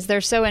awesome is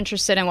they're so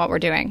interested in what we're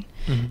doing.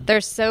 Mm-hmm.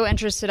 They're so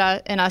interested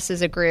in us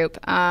as a group.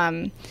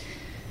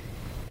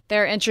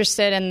 They're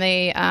interested in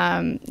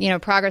the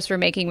progress we're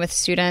making with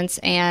students.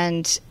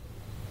 And,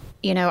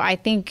 I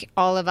think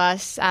all of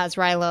us as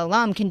Ryla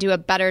alum can do a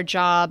better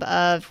job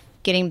of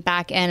getting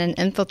back in and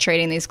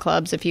infiltrating these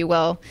clubs, if you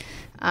will,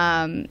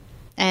 and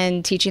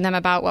teaching them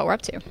about what we're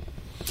up to.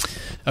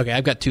 Okay,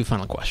 I've got two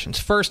final questions.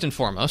 First and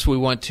foremost, we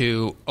want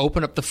to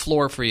open up the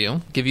floor for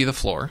you, give you the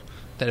floor,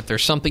 that if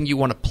there's something you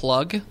want to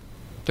plug, if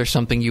there's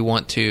something you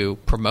want to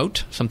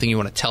promote, something you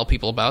want to tell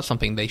people about,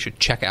 something they should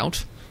check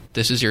out,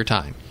 this is your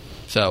time.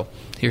 So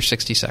here's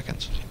 60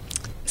 seconds.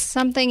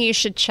 Something you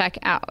should check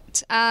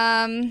out.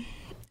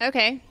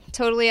 Okay,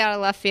 totally out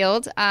of left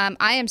field.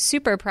 I am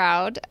super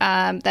proud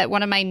that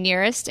one of my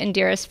nearest and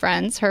dearest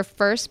friends, her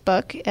first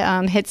book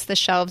hits the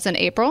shelves in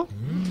April.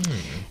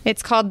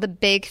 It's called The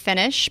Big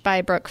Finish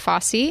by Brooke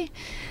Fossey.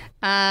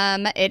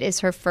 It is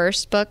her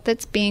first book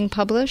that's being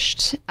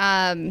published.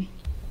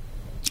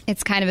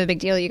 It's kind of a big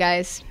deal, you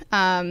guys.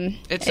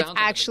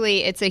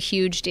 It's a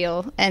huge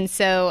deal. And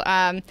so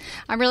I'm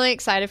really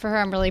excited for her.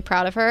 I'm really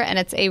proud of her. And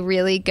it's a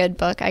really good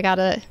book. I got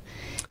a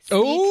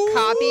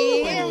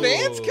copy.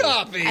 Advanced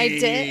copy. I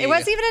did. It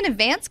wasn't even an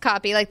advanced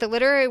copy. Like, the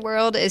literary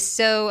world is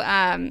so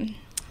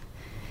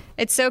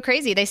it's so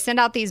crazy. They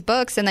send out these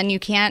books and then you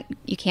can't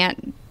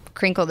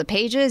crinkle the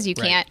pages. You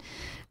can't.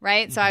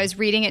 Right? So I was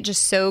reading it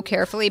just so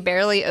carefully,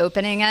 barely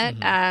opening it.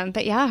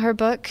 But yeah, her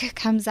book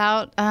comes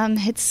out,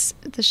 hits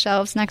the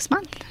shelves next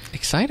month.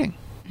 Exciting.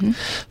 Mm-hmm.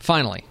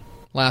 Finally,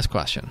 last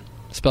question.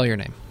 Spell your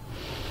name.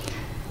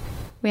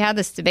 We had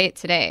this debate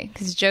today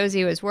because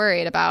Josie was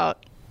worried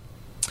about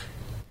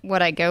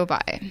what I go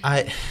by.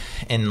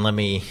 And let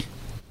me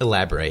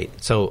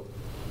elaborate. So,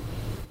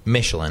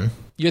 Michelin.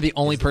 You're the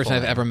only person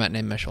I've ever met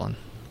named Michelin.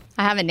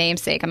 I have a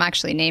namesake. I'm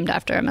actually named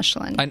after a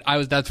Michelin.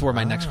 That's where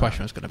my next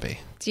question was going to be.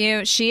 Do you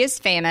know, she is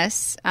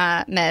famous,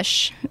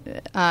 Mish.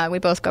 We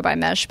both go by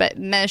Mish, but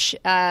Mish,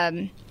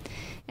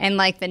 in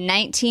like the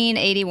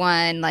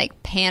 1981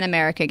 like Pan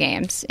America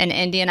Games in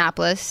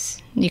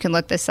Indianapolis, you can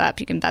look this up,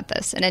 you can bet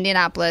this, in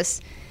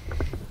Indianapolis,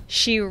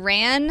 she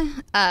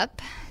ran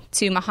up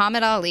to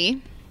Muhammad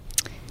Ali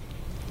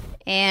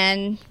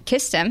and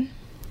kissed him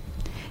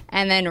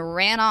and then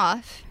ran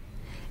off.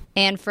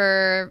 And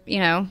for,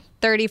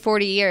 30,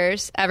 40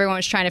 years, everyone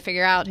was trying to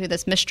figure out who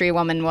this mystery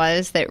woman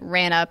was that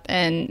ran up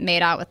and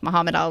made out with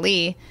Muhammad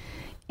Ali.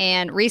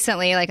 And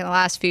recently, like in the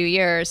last few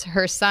years,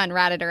 her son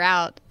ratted her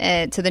out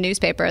to the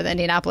newspaper, the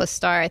Indianapolis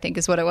Star, I think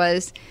is what it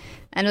was.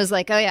 And it was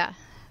like, oh yeah,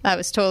 that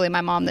was totally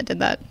my mom that did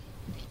that.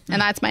 And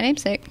that's my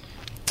namesake.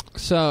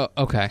 So,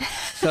 okay.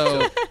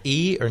 So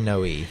E or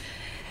no E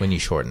when you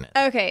shorten it?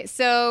 Okay,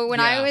 so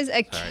when I was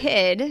a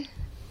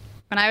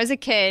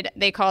kid,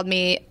 they called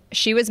me,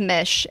 she was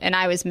Mish and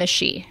I was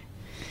Mishy.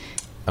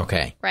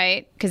 Okay.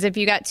 Right? Because if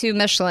you got two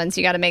Michelins,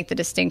 you got to make the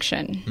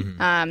distinction.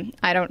 Mm-hmm.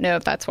 I don't know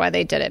if that's why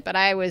they did it, but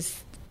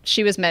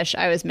she was Mish,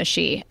 I was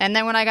Mishy. And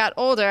then when I got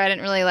older, I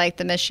didn't really like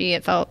the Mishy.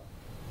 It felt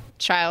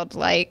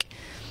childlike.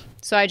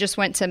 So I just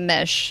went to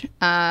Mish.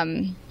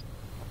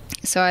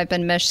 So I've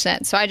been Mish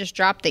since. So I just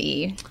dropped the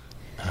E.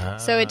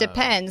 So it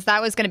depends.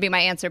 That was going to be my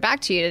answer back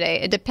to you today.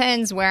 It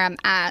depends where I'm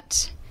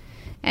at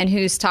and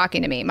who's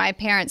talking to me. My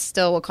parents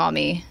still will call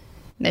me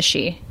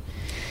Mishy.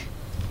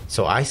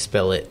 So I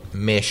spell it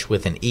Mish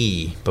with an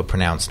E, but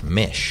pronounced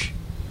Mish.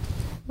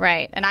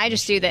 Right. And I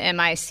just do the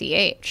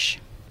M-I-C-H,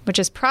 which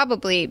is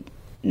probably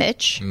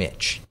Mitch.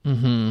 Mitch.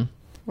 Mm-hmm.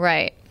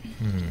 Right.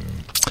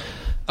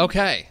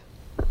 Okay.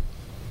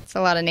 It's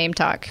a lot of name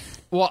talk.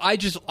 Well,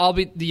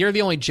 you're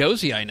the only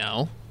Josie I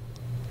know.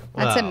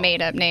 That's a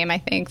made-up name, I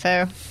think,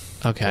 though.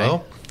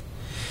 Okay.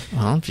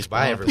 Well, just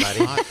bye,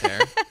 everybody.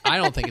 I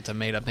don't think it's a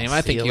made-up name.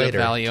 I think you have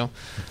value.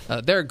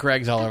 There are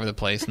Gregs all over the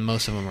place, and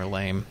most of them are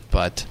lame.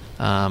 But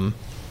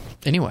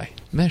anyway,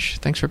 Mish,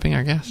 thanks for being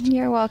our guest.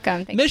 You're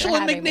welcome. Thanks Michelin for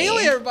having McNeely,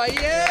 me. everybody.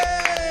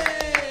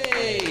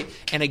 Yay!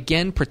 And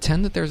again,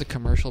 pretend that there's a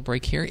commercial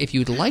break here. If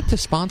you'd like to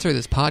sponsor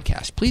this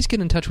podcast, please get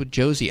in touch with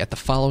Josie at the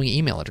following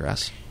email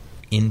address.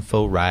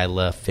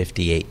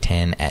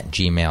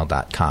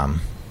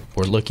 inforila5810@gmail.com.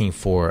 We're looking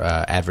for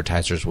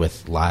advertisers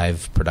with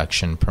live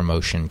production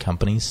promotion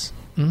companies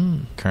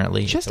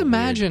currently. Just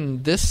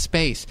imagine this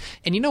space.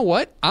 And you know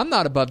what? I'm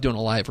not above doing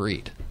a live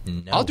read.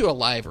 No. I'll do a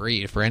live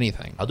read for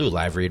anything. I'll do a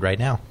live read right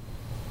now.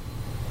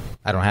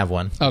 I don't have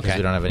one because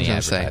we don't have any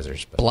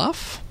advertisers. But.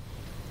 Bluff.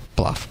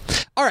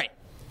 All right.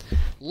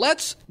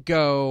 Let's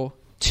go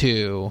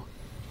to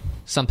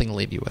something to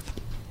leave you with,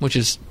 which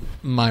is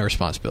my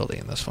responsibility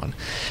in this one.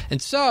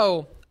 And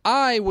so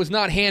I was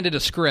not handed a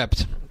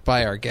script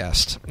by our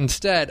guest.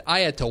 Instead, I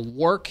had to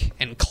work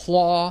and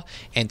claw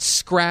and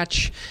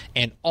scratch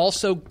and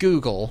also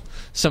Google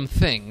some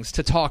things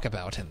to talk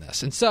about in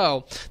this. And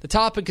so the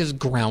topic is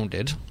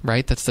grounded,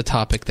 right? That's the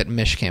topic that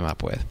Mish came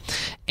up with.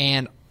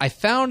 And I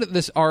found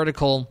this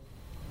article.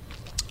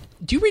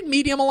 Do you read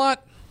Medium a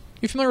lot?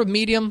 You familiar with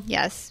Medium?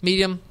 Yes.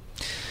 Medium.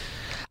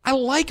 I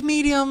like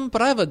Medium,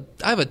 but I have a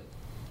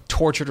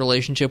tortured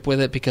relationship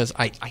with it because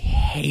I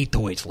hate the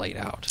way it's laid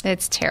out.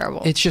 It's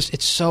terrible.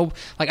 It's so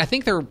like I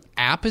think their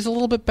app is a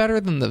little bit better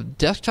than the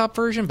desktop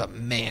version, but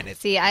man,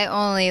 See, I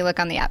only look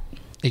on the app.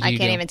 I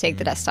can't even take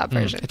the desktop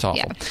version. It's awful.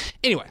 Yeah.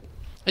 Anyway,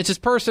 it's this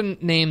person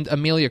named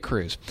Amelia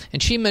Cruz,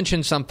 and she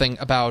mentioned something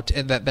about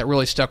that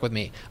really stuck with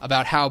me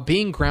about how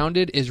being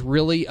grounded is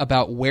really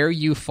about where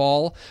you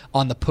fall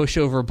on the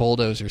pushover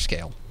bulldozer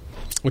scale,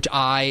 which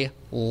I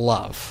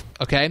love.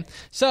 Okay,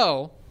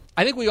 so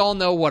I think we all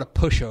know what a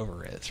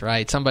pushover is,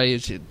 right? Somebody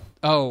who's,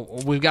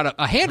 we've got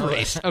a hand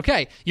race.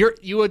 Okay,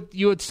 you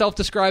would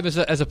self-describe as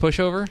a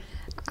pushover?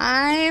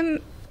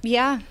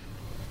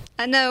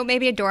 No,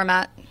 maybe a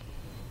doormat.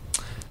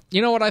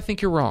 You know what? I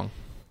think you're wrong.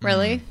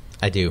 Really?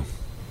 I do.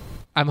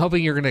 I'm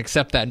hoping you're going to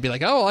accept that and be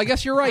like, oh, I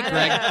guess you're right,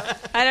 Greg.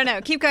 I don't know.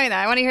 Keep going, though.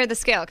 I want to hear the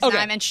scale because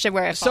I'm interested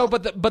where it falls. So,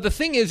 but the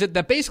thing is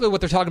that basically what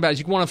they're talking about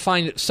is you want to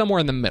find it somewhere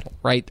in the middle,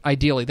 right?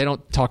 Ideally, they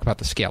don't talk about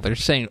the scale. They're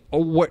saying,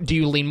 what do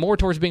you lean more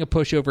towards being a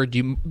pushover? Do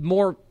you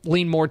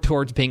lean more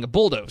towards being a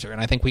bulldozer?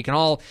 And I think we can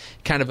all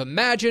kind of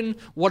imagine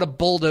what a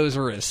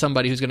bulldozer is.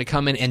 Somebody who's going to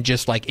come in and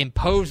just like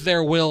impose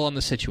their will on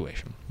the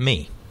situation.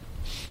 Me.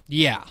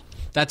 Yeah.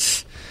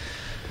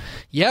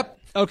 Yep.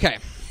 Okay.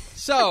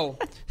 So,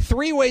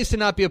 3 ways to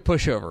not be a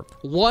pushover.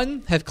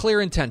 1, have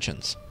clear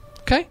intentions.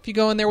 Okay? If you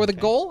go in there with a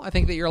goal, I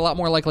think that you're a lot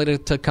more likely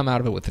to come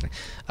out of it with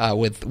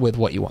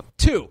what you want.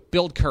 2,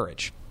 build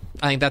courage.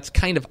 I think that's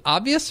kind of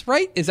obvious,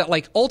 right? Is that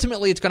like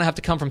ultimately it's going to have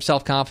to come from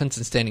self-confidence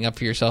and standing up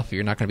for yourself if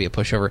you're not going to be a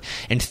pushover.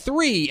 And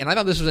 3, and I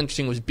thought this was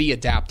interesting, was be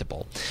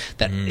adaptable.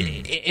 That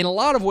in a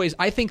lot of ways,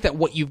 I think that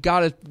what you've got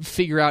to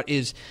figure out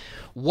is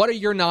What are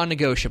your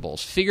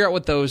non-negotiables? Figure out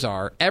what those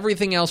are.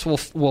 Everything else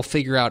we'll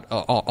figure out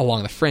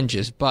along the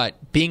fringes, but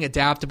being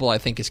adaptable, I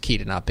think, is key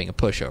to not being a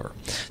pushover.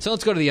 So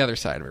let's go to the other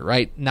side of it,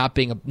 right? Not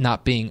being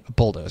a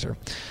bulldozer.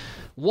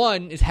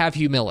 One is have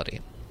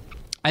humility.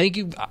 I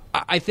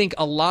think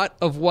a lot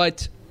of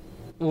what,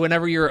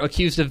 whenever you're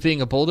accused of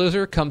being a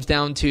bulldozer, comes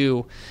down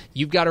to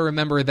you've got to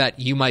remember that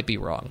you might be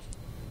wrong.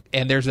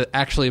 And there's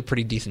actually a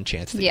pretty decent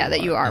chance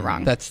that you are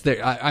wrong.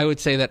 I would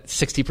say that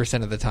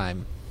 60% of the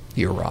time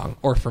you're wrong.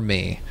 Or for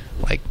me,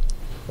 like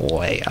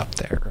way up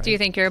there. Right? Do you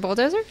think you're a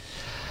bulldozer?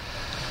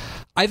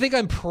 I think I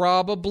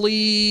have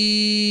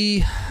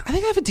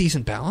a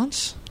decent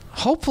balance.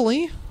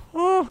 Hopefully.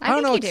 Well, I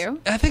don't know. You do.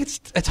 I think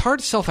it's hard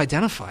to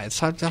self-identify. It's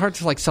hard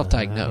to like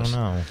self-diagnose. I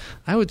don't know.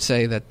 I would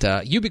say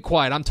that you be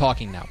quiet. I'm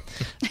talking now.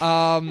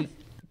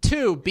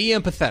 2, be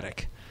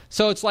empathetic.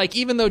 So it's like,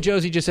 even though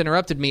Josie just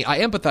interrupted me, I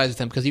empathize with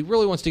him because he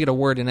really wants to get a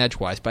word in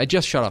edgewise, but I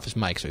just shut off his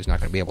mic, so he's not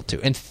going to be able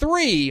to. And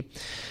 3,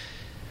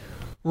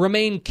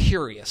 remain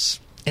curious.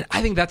 And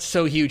I think that's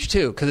so huge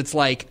too, because it's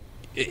like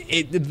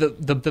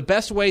the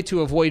best way to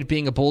avoid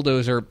being a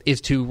bulldozer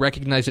is to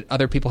recognize that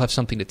other people have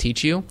something to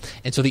teach you.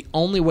 And so the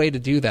only way to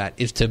do that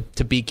is to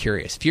be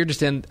curious. If you're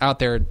just out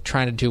there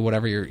trying to do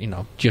whatever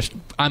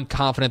I'm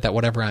confident that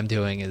whatever I'm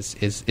doing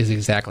is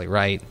exactly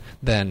right,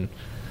 then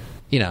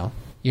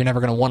you're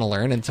never going to want to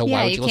learn, and so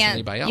why would you listen to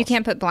anybody else? You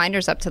can't put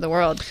blinders up to the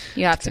world.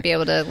 You have to be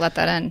able to let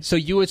that in. So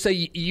you would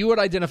say you would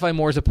identify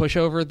more as a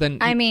pushover than...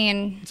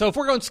 So if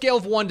we're going scale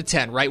of 1 to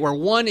 10, right, where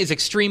 1 is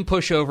extreme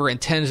pushover and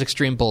 10 is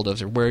extreme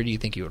bulldozer, where do you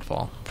think you would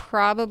fall?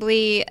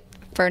 Probably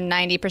for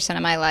 90%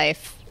 of my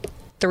life,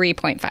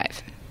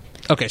 3.5.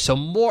 Okay, so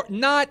more,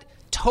 not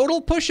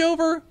total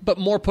pushover, but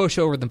more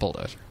pushover than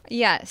bulldozer.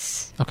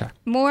 Yes. Okay.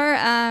 More,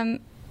 I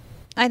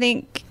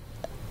think...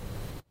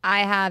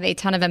 I have a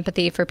ton of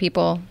empathy for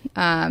people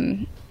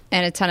and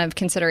a ton of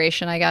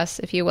consideration, I guess,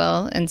 if you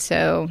will. And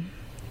so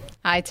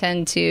I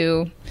tend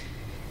to,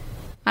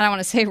 I don't want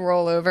to say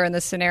roll over in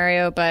this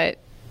scenario, but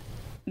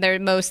there are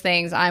most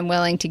things I'm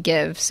willing to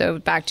give. So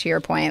back to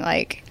your point,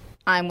 like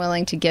I'm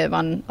willing to give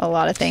on a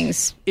lot of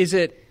things. Is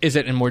it,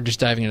 and we're just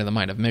diving into the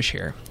mind of Mish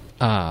here,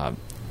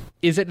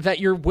 is it that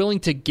you're willing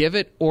to give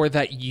it, or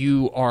that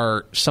you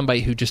are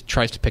somebody who just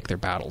tries to pick their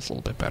battles a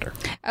little bit better?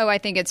 Oh, I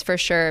think it's for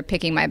sure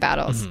picking my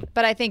battles. Mm-hmm.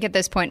 But I think at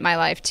this point in my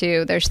life,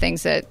 too, there's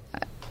things that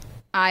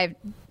I've,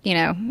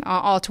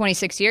 all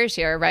 26 years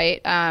here,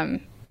 right?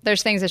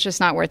 There's things that's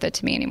just not worth it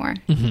to me anymore.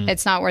 Mm-hmm.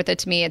 It's not worth it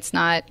to me. It's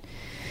not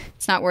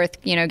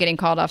worth, getting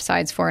called off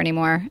sides for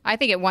anymore. I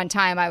think at one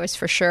time I was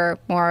for sure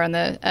more on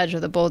the edge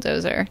of the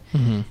bulldozer.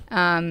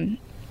 Mm-hmm.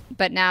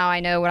 But now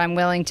I know what I'm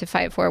willing to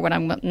fight for, what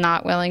I'm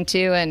not willing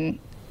to, and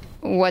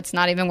what's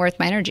not even worth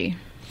my energy.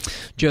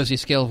 Josie,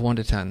 scale of 1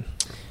 to 10.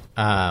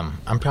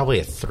 I'm probably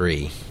a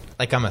 3.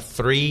 Like, I'm a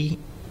 3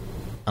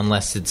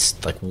 unless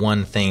it's like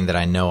one thing that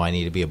I know I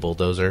need to be a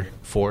bulldozer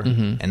for,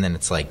 mm-hmm. and then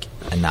it's like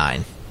a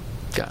 9.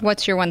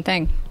 What's your one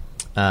thing?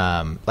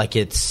 I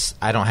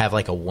don't have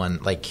like a one,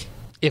 like...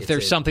 If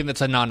there's something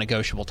that's a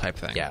non-negotiable type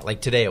thing. Yeah,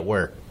 like today at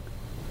work,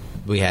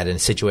 we had a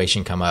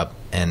situation come up,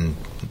 and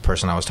the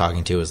person I was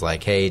talking to was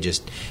like, hey,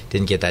 just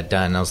didn't get that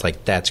done. And I was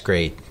like, that's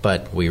great,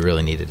 but we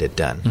really needed it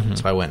done. Mm-hmm.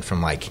 So I went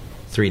from like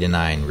 3 to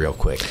 9 real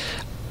quick.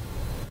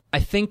 I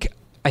think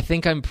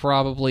I'm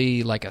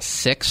probably like a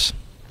 6.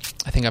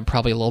 I think I'm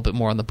probably a little bit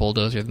more on the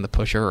bulldozer than the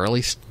pusher, or at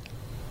least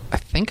I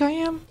think I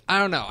am. I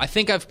don't know. I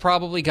think I've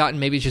probably gotten,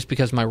 maybe it's just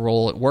because my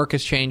role at work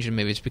has changed, and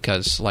maybe it's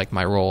because like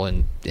my role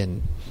in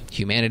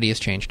humanity has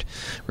changed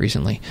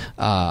recently,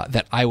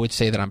 that I would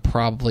say that I'm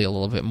probably a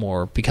little bit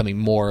more, becoming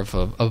more of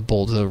a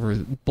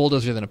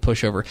bulldozer than a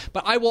pushover.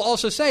 But I will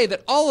also say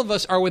that all of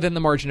us are within the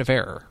margin of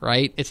error,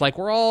 right? It's like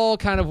we're all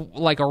kind of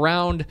like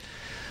around,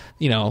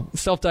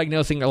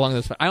 self-diagnosing along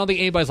this. I don't think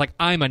anybody's like,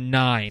 I'm a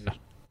 9.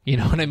 You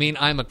know what I mean?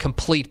 I'm a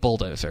complete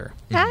bulldozer.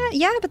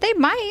 Yeah, but they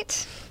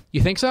might. You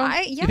think so?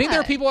 Yeah. You think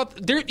there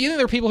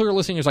are people who are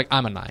listening who's like,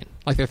 I'm a 9?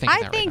 Like they're thinking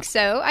that right now. I think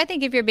so. I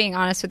think if you're being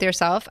honest with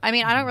yourself. I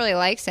mean, I don't really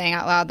like saying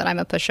out loud that I'm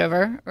a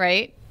pushover,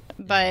 right?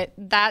 But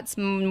that's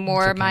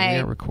more my...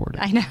 recorded.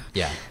 I know.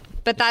 Yeah.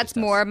 But that's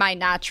more my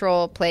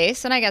natural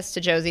place. And I guess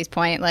to Josie's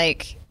point,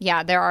 like,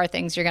 yeah, there are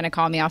things you're going to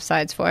call me off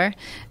sides for.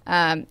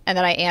 And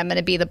that I am going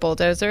to be the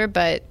bulldozer.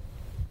 But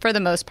for the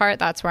most part,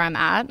 that's where I'm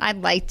at.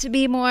 I'd like to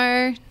be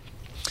more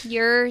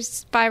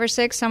yours, 5 or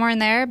 6, somewhere in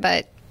there.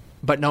 But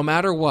no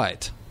matter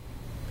what...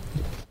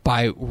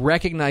 By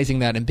recognizing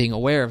that and being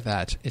aware of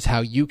that is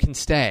how you can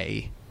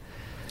stay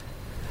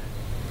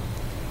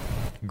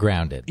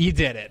grounded. You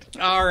did it.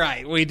 All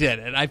right, we did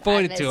it. I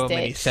pointed to him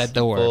and he said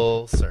the word.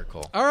 Full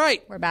circle. All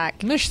right, we're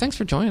back. Mish, thanks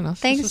for joining us.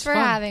 Thanks for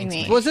having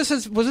me. Was this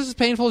as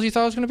painful as you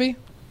thought it was going to be?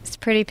 It's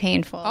pretty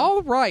painful.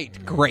 All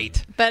right,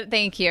 great. But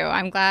thank you.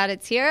 I'm glad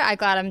it's here. I'm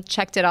glad I'm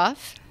checked it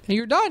off. And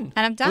you're done.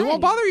 And I'm done. We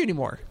won't bother you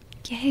anymore.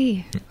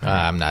 Yay.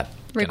 I'm not.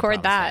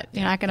 Record that.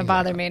 You're not going to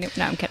bother me.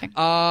 No, I'm kidding.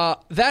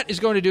 That is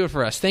going to do it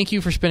for us. Thank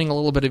you for spending a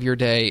little bit of your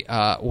day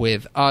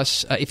with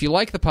us. If you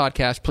like the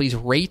podcast, please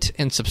rate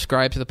and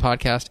subscribe to the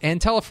podcast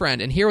and tell a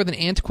friend. And here with an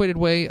antiquated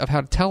way of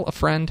how to tell a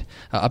friend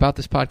about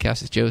this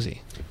podcast is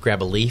Josie.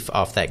 Grab a leaf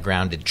off that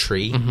grounded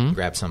tree,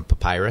 grab some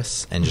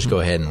papyrus, and just go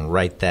ahead and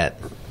write that.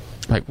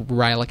 Right,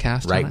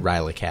 Rylacast. Write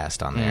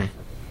Rylacast on there.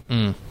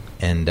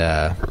 And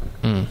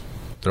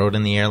throw it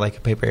in the air like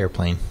a paper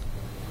airplane.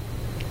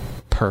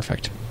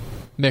 Perfect.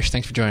 Mish,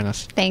 thanks for joining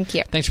us. Thank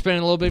you. Thanks for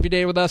spending a little bit of your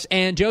day with us.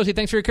 And Josie,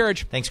 thanks for your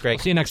courage. Thanks,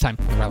 Greg. See you next time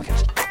on the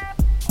Rylacast.